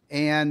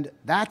 And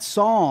that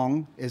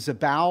song is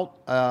about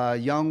a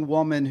young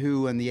woman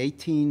who in the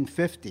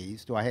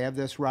 1850s, do I have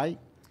this right?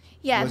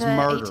 Yeah, was the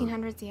murdered.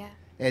 1800s, yeah.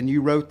 And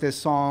you wrote this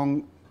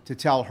song to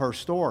tell her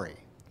story.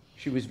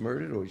 She was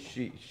murdered, or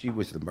she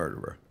was the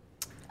murderer?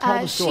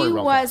 Tell the story She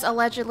real was fast.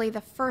 allegedly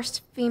the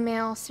first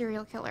female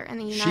serial killer in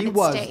the United States. She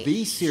was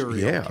the serial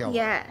Yeah. killer.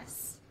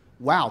 Yes.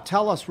 Wow.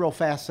 Tell us real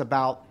fast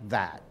about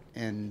that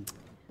and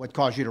what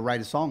caused you to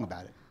write a song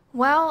about it.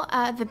 Well,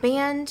 the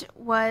band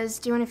was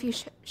doing a few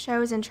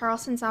shows in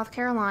Charleston, South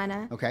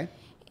Carolina. Okay.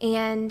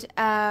 And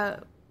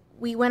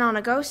we went on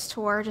a ghost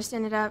tour, just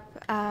ended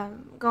up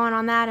going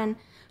on that and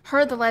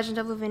heard the legend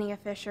of Lavinia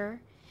Fisher.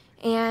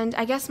 And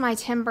I guess my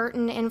Tim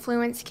Burton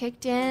influence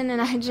kicked in,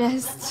 and I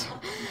just,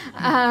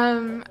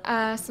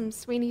 some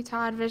Sweeney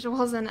Todd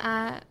visuals, and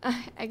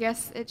I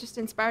guess it just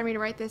inspired me to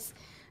write this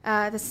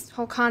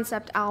whole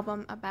concept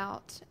album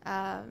about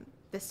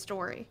this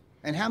story.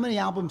 And how many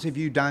albums have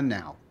you done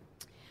now?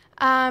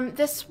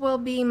 This will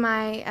be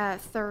my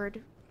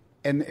third.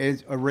 And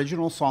is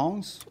original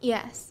songs?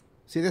 Yes.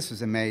 See, this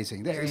is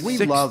amazing. We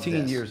 16 love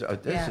this. years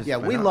old. This is Yeah,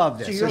 we phenomenal. love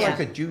this. So you're Yeah.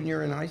 like a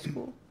junior in high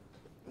school?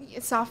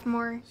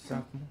 Sophomore.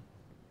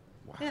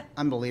 Sophomore?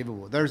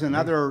 Unbelievable. There's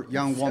another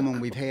young woman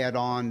we've had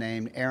on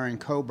named Erin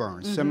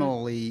Coburn.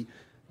 Similarly,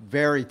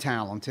 very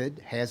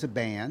talented, has a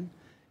band,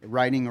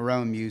 writing her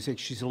own music.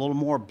 She's a little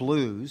more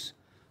blues.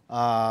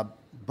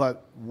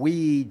 But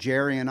we,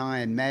 Jerry and I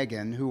and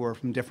Megan, who are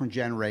from different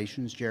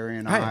generations, Jerry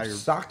and I I have are...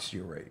 socks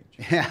your age.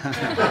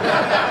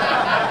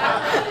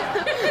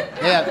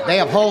 Yeah, they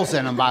have holes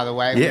in them, by the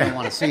way. We Yeah. don't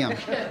want to see them.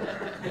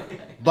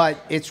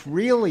 But it's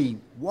really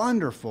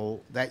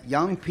wonderful that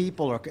young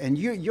people are, and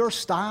your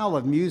style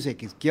of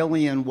music is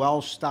Gillian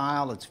Welsh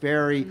style. It's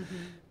very,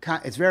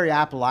 it's very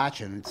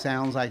Appalachian. It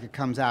sounds like it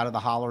comes out of the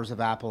hollers of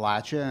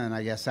Appalachia, and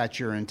I guess that's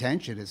your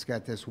intention. It's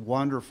got this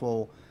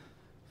wonderful,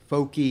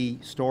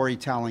 folky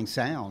storytelling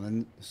sound,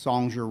 and the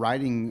songs you're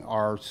writing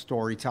are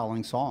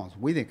storytelling songs.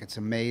 We think it's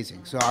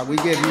amazing. So we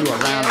give you a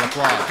round of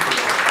applause.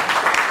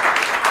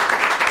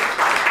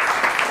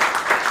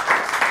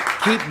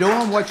 Keep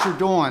doing what you're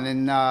doing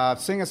and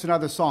sing us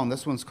another song.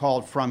 This one's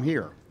called From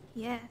Here.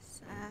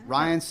 Yes.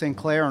 Ryan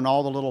Sinclair and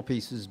All the Little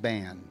Pieces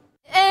Band.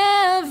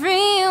 Everyone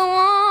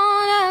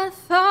I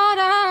thought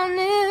I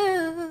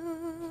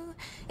knew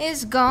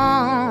is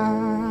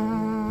gone.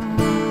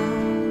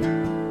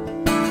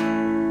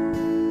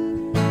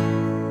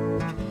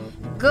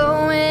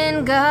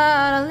 Going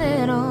got a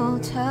little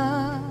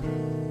tough,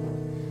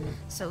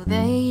 so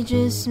they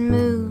just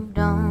moved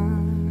on.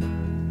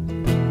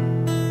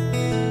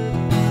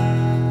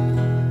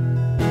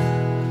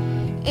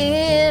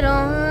 It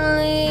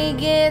only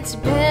gets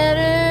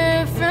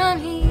better from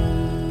here.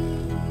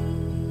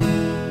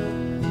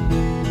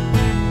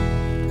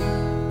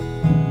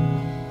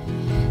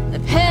 The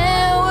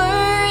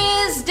power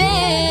is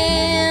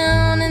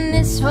down in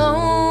this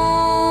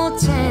whole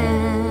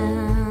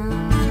town.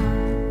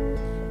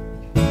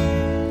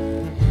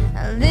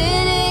 I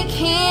lit a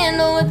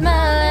candle with my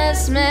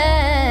last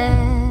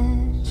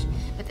match,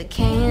 but the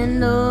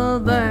candle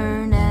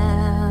burned out.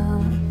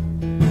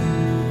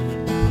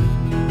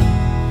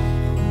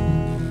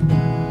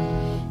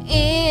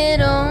 It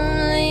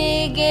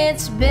only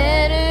gets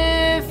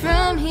better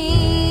from here.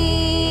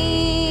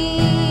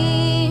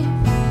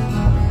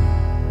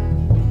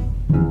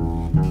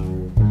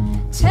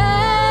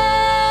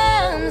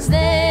 Times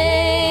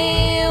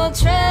they will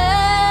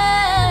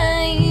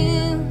try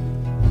you,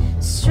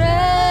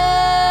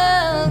 struggles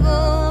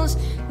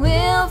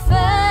will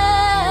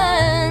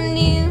find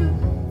you.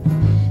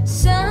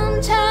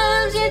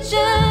 Sometimes you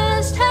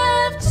just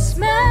have to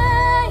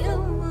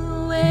smile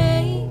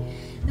away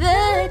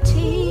the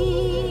tears,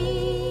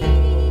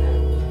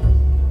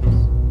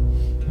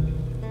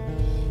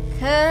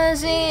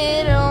 'cause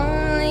it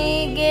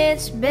only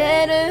gets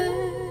better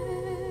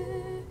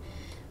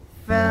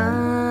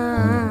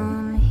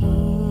from here.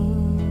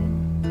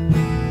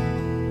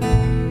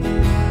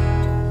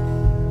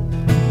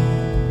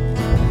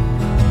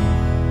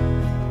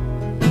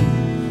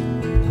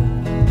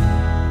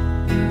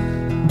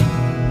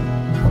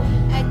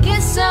 I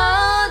guess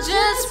I'll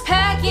just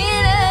pack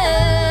it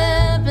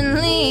up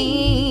and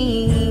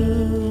leave.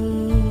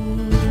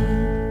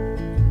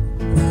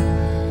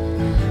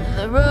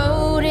 The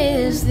road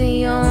is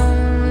the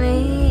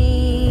only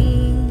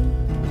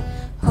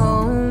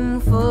home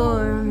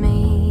for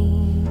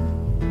me.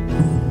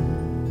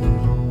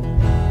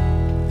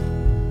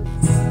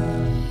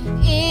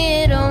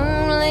 It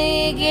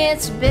only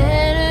gets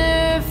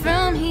better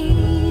from here.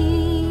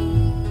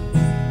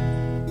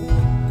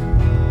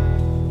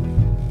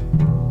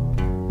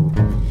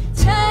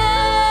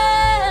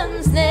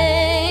 Times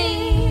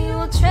they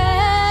will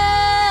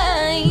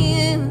try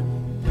you,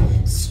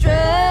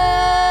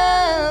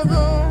 struggles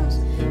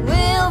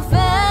will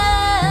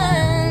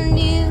find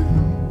you.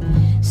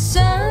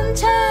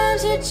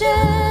 Sometimes you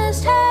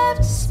just have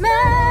to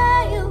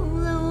smile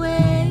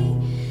away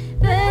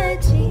the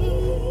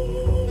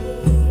tears,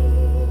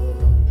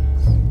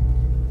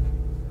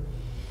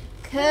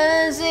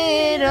 'cause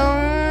it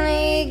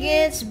only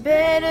gets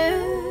better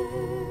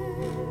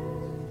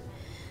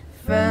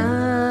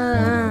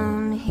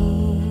from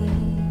here.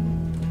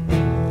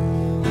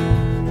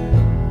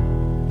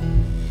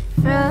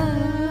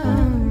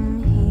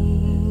 From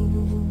here.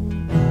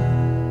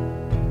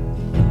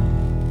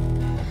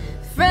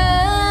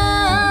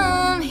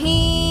 From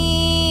here.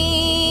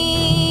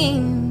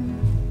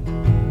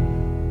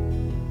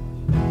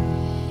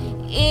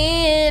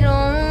 It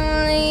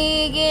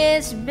only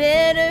gets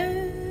better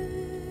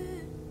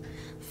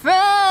from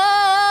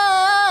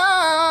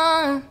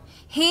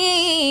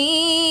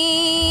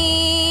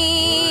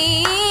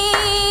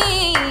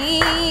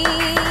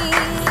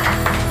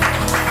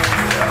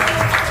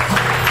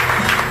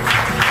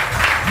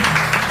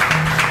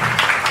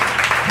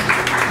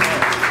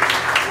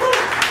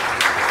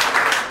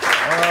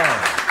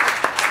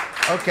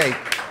Okay,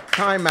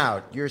 time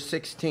out. You're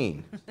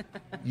 16.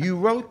 You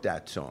wrote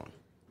that song.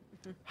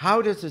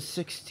 How does a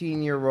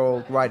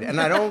 16-year-old write it? And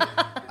I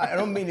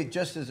don't mean it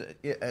just as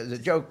a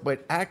joke,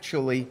 but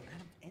actually,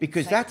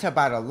 because that's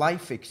about a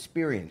life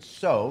experience.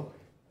 So,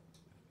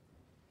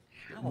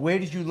 Where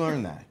did you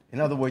learn that? In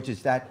other words,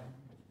 is that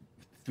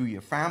through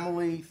your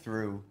family,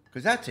 through...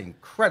 Because that's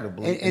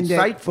incredibly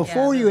insightful.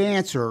 Before you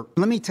answer,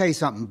 let me tell you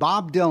something.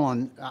 Bob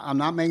Dylan, I'm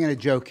not making a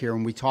joke here,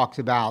 and we talked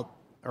about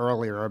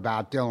earlier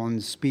about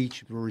Dylan's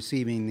speech for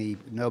receiving the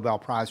Nobel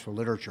Prize for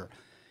Literature.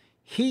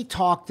 He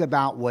talked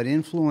about what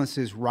influenced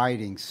his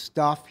writing,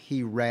 stuff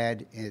he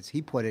read, as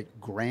he put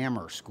it,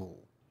 grammar school.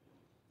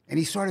 And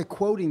he started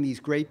quoting these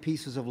great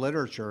pieces of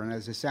literature, and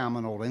as I say, I'm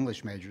an old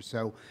English major,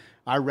 so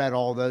I read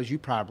all those. You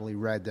probably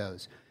read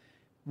those.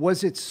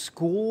 Was it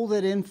school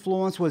that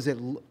influenced? Was it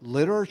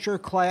literature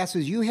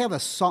classes? You have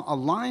a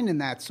line in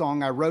that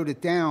song, I wrote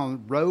it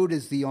down, "Road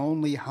is the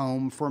only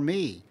home for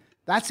me."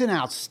 That's an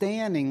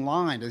outstanding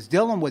line. As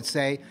Dylan would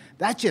say,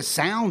 that just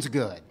sounds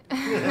good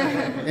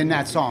in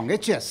that song.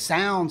 It just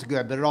sounds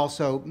good, but it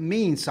also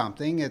means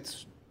something.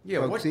 It's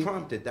what folksy.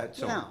 prompted that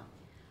song? Yeah.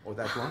 Or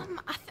that line?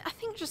 I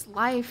think just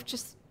life,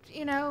 just,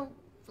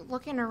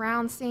 looking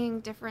around, seeing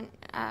different,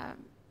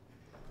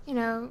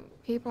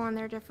 people and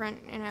their different,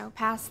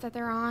 paths that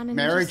they're on. And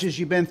Marriages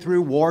you've been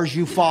through, wars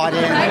you fought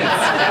in,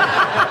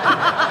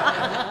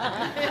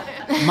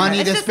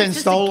 money that's been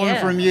stolen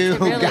from you.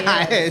 It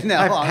really is. No,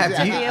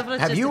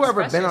 Have you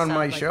ever been on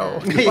my show?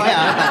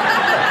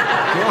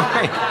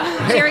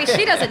 Jerry,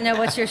 she doesn't know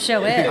what your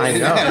show is. I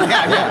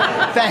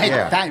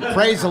know. Thank,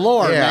 praise the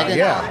Lord, Megan.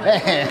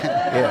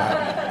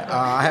 Yeah.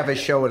 I have a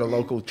show at a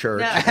local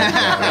church.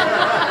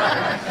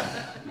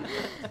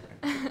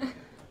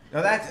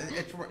 No,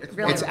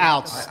 it's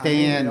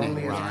outstanding.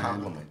 Only as a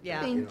compliment.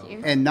 Yeah. Thank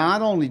you. And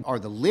not only are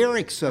the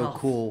lyrics so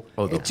cool,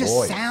 the it just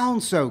voice.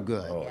 sounds so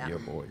good. Oh, your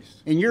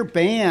voice. And your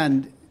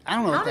band, I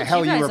don't know How what the did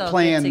hell you you guys were all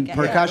playing get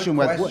together? percussion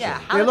Yeah, good with. question. Yeah,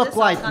 how They did look this all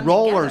like come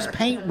rollers, together?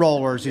 paint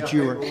rollers that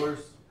you were.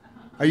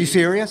 Are you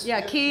serious?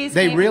 Yeah, keys.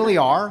 They came- really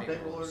are?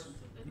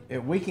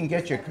 If we can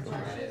get you...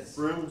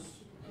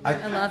 I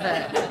love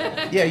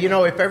it. Yeah,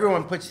 if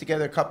everyone puts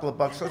together a couple of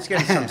bucks, let's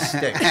get some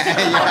sticks.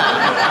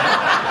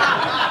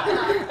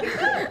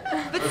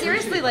 But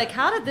seriously,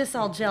 how did this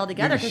all gel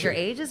together? Because your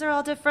ages are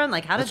all different.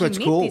 How did That's you what's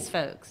meet cool. these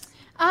folks?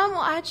 Well,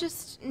 I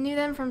just knew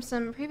them from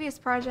some previous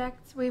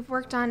projects. We've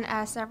worked on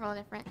several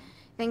different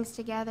things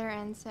together,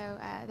 and so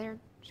they're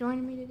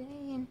joining me today.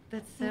 And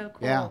That's so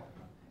cool. Yeah.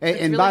 It's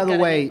And really by the got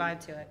a way, neat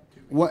vibe to it.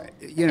 what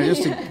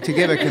just to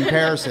give a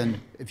comparison,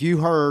 if you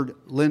heard,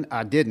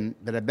 I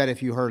didn't, but I bet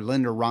if you heard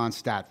Linda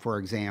Ronstadt, for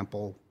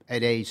example,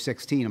 at age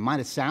 16, it might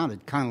have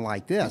sounded kind of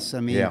like this. I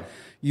mean, Yeah.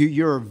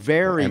 you're a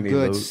very Emmylou,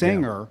 good yeah.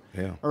 singer,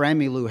 Yeah. or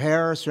Emmylou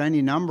Harris, or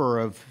any number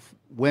of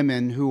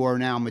women who are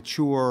now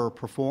mature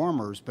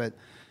performers. But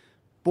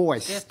boy,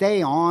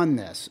 stay on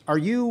this. Are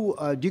you?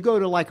 Do you go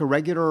to a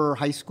regular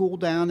high school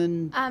down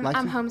in? I'm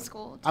Lexington?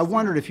 homeschooled. I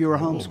wondered if you were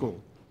homeschooled.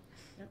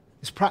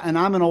 And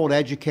I'm an old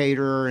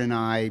educator, and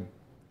I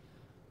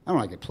don't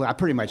like it. I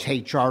pretty much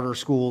hate charter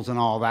schools and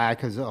all that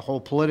because the whole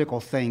political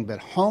thing. But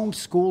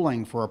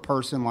homeschooling for a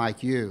person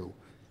like you,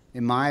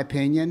 in my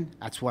opinion,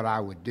 that's what I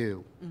would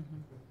do.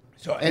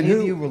 So And any of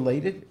who- you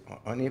related?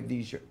 Any of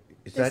these?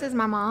 This is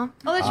my mom.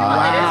 Oh, that's your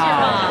mom. It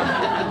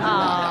is your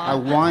mom. I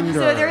wonder.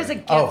 So there is a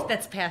gift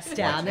that's passed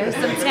down. There's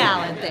some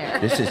talent there.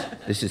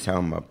 This is how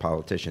I'm a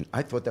politician.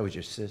 I thought that was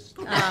your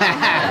sister.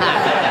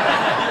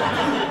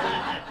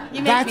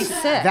 You make me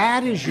sick.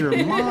 That is your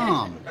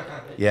mom.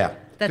 Yeah.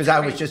 That's Because I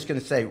was great. just going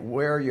to say,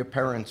 where are your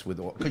parents with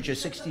all? Because you're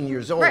 16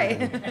 years old Right.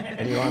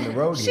 and you're on the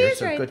road here, She's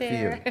so right good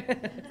there. for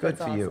you. Good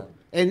for you.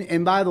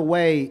 And by the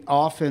way,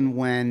 often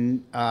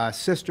when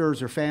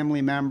sisters or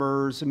family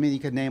members, I mean, you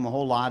could name a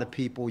whole lot of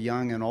people,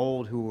 young and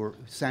old, who were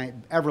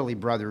Everly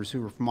Brothers,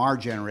 who were from our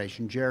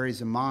generation,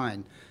 Jerry's and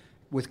mine,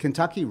 with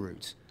Kentucky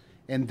roots,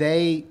 and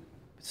they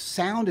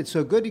sounded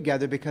so good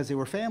together because they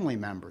were family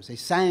members. They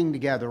sang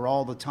together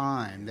all the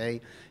time.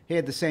 They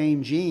had the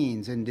same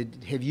genes.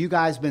 And have you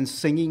guys been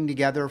singing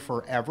together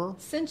forever?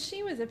 Since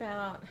she was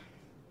about,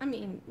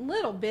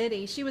 little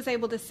bitty, she was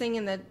able to sing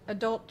in the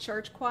adult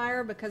church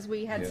choir because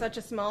we had such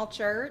a small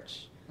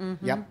church.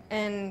 Yep.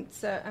 And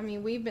so,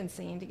 we've been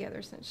singing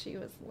together since she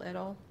was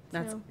little.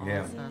 That's so.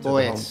 Yeah.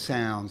 Boy, it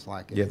sounds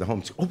like it. Yeah, the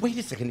home. Oh, wait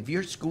a second. If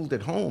you're schooled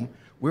at home,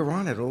 we're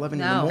on at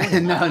 11 in the No.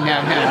 morning.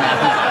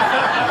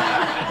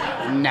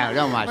 No,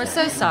 don't watch We're that.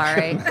 so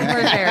sorry. We're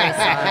very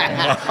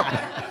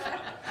sorry.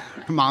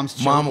 Mom's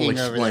choking Mom will over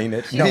explain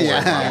there. it.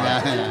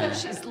 No,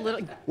 She's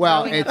little.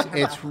 Well, growing up.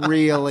 it's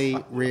really,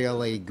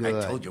 really good.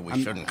 I told you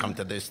we shouldn't come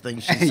to this thing.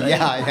 She said.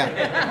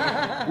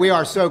 Yeah. We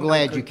are so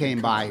glad you came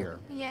by here.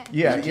 Yeah.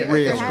 Yeah, Thank you yeah,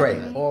 Really it's for great.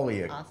 having me. All of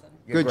you. Awesome.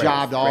 You're Good great.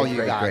 job to all Great, you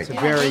great, guys. great.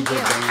 A very thank good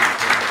you.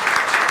 band.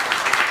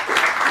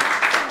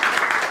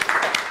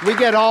 We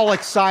get all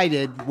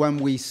excited when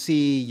we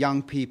see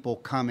young people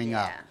coming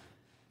up.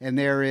 And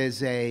there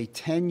is a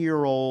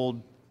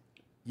 10-year-old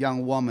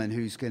young woman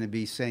who's going to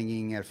be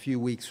singing a few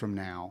weeks from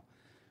now,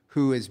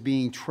 who is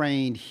being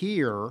trained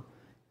here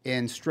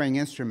in string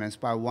instruments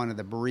by one of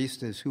the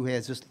baristas who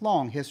has this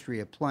long history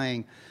of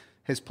playing,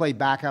 has played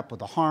backup with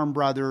the Harm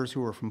Brothers,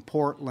 who are from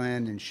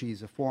Portland, and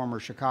she's a former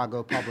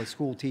Chicago public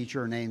school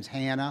teacher. Her name's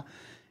Hannah,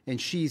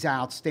 and she's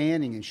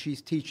outstanding, and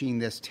she's teaching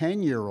this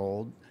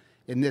 10-year-old.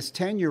 And this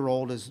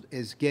 10-year-old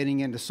is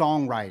getting into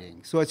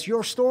songwriting. So it's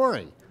your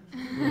story.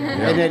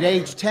 And at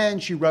age 10,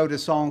 she wrote a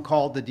song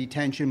called The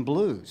Detention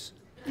Blues.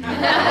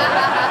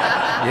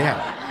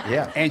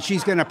 Yeah. And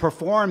she's going to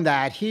perform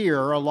that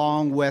here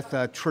along with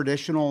a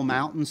traditional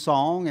mountain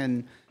song,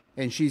 and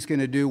she's going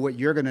to do what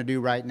you're going to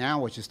do right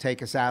now, which is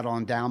take us out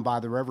on Down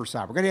by the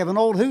Riverside. We're going to have an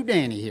old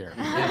hootenanny here.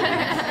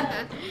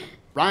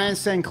 Ryan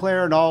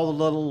Sinclair and All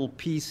the Little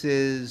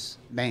Pieces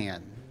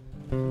Band.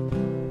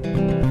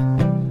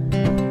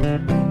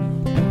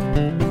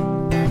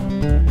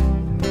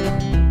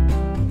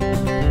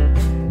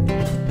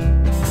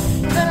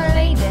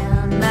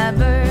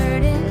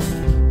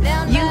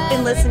 You've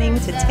been listening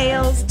to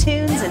Tales,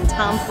 Tunes, and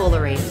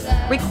Tomfoolery,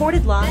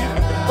 recorded live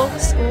at the Folk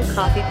School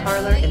Coffee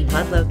Parlor in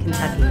Ludlow,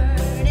 Kentucky.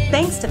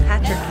 Thanks to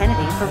Patrick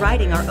Kennedy for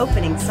writing our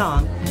opening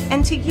song,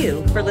 and to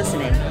you for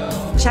listening.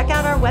 Check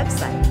out our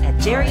website at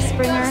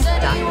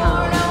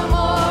jerryspringer.com.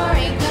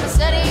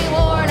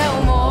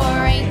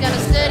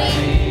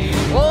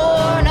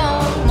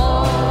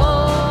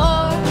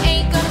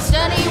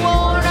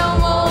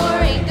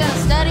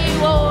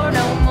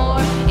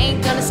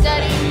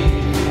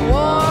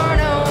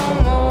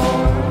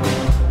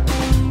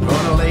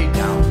 Gonna lay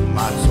down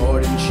my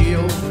sword and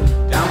shield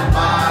down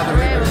by the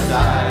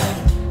riverside,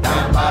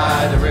 down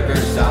by the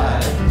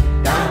riverside,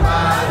 down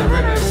by the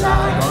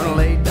riverside. Gonna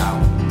lay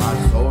down my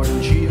sword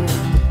and shield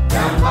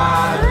down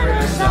by the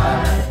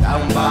riverside,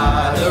 down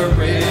by the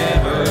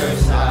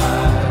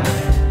riverside.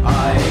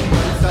 I ain't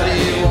gonna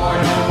study war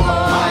no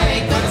more. I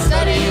ain't gonna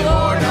study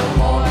war no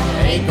more.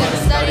 Ain't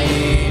gonna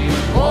study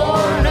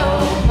war no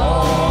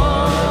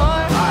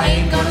more. I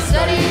ain't gonna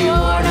study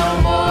war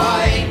no more.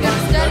 I ain't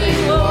gonna study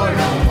war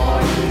no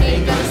more.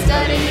 Ain't gonna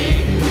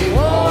study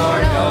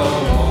war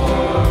no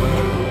more.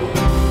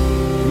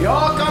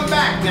 Y'all come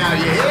back now,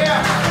 you hear?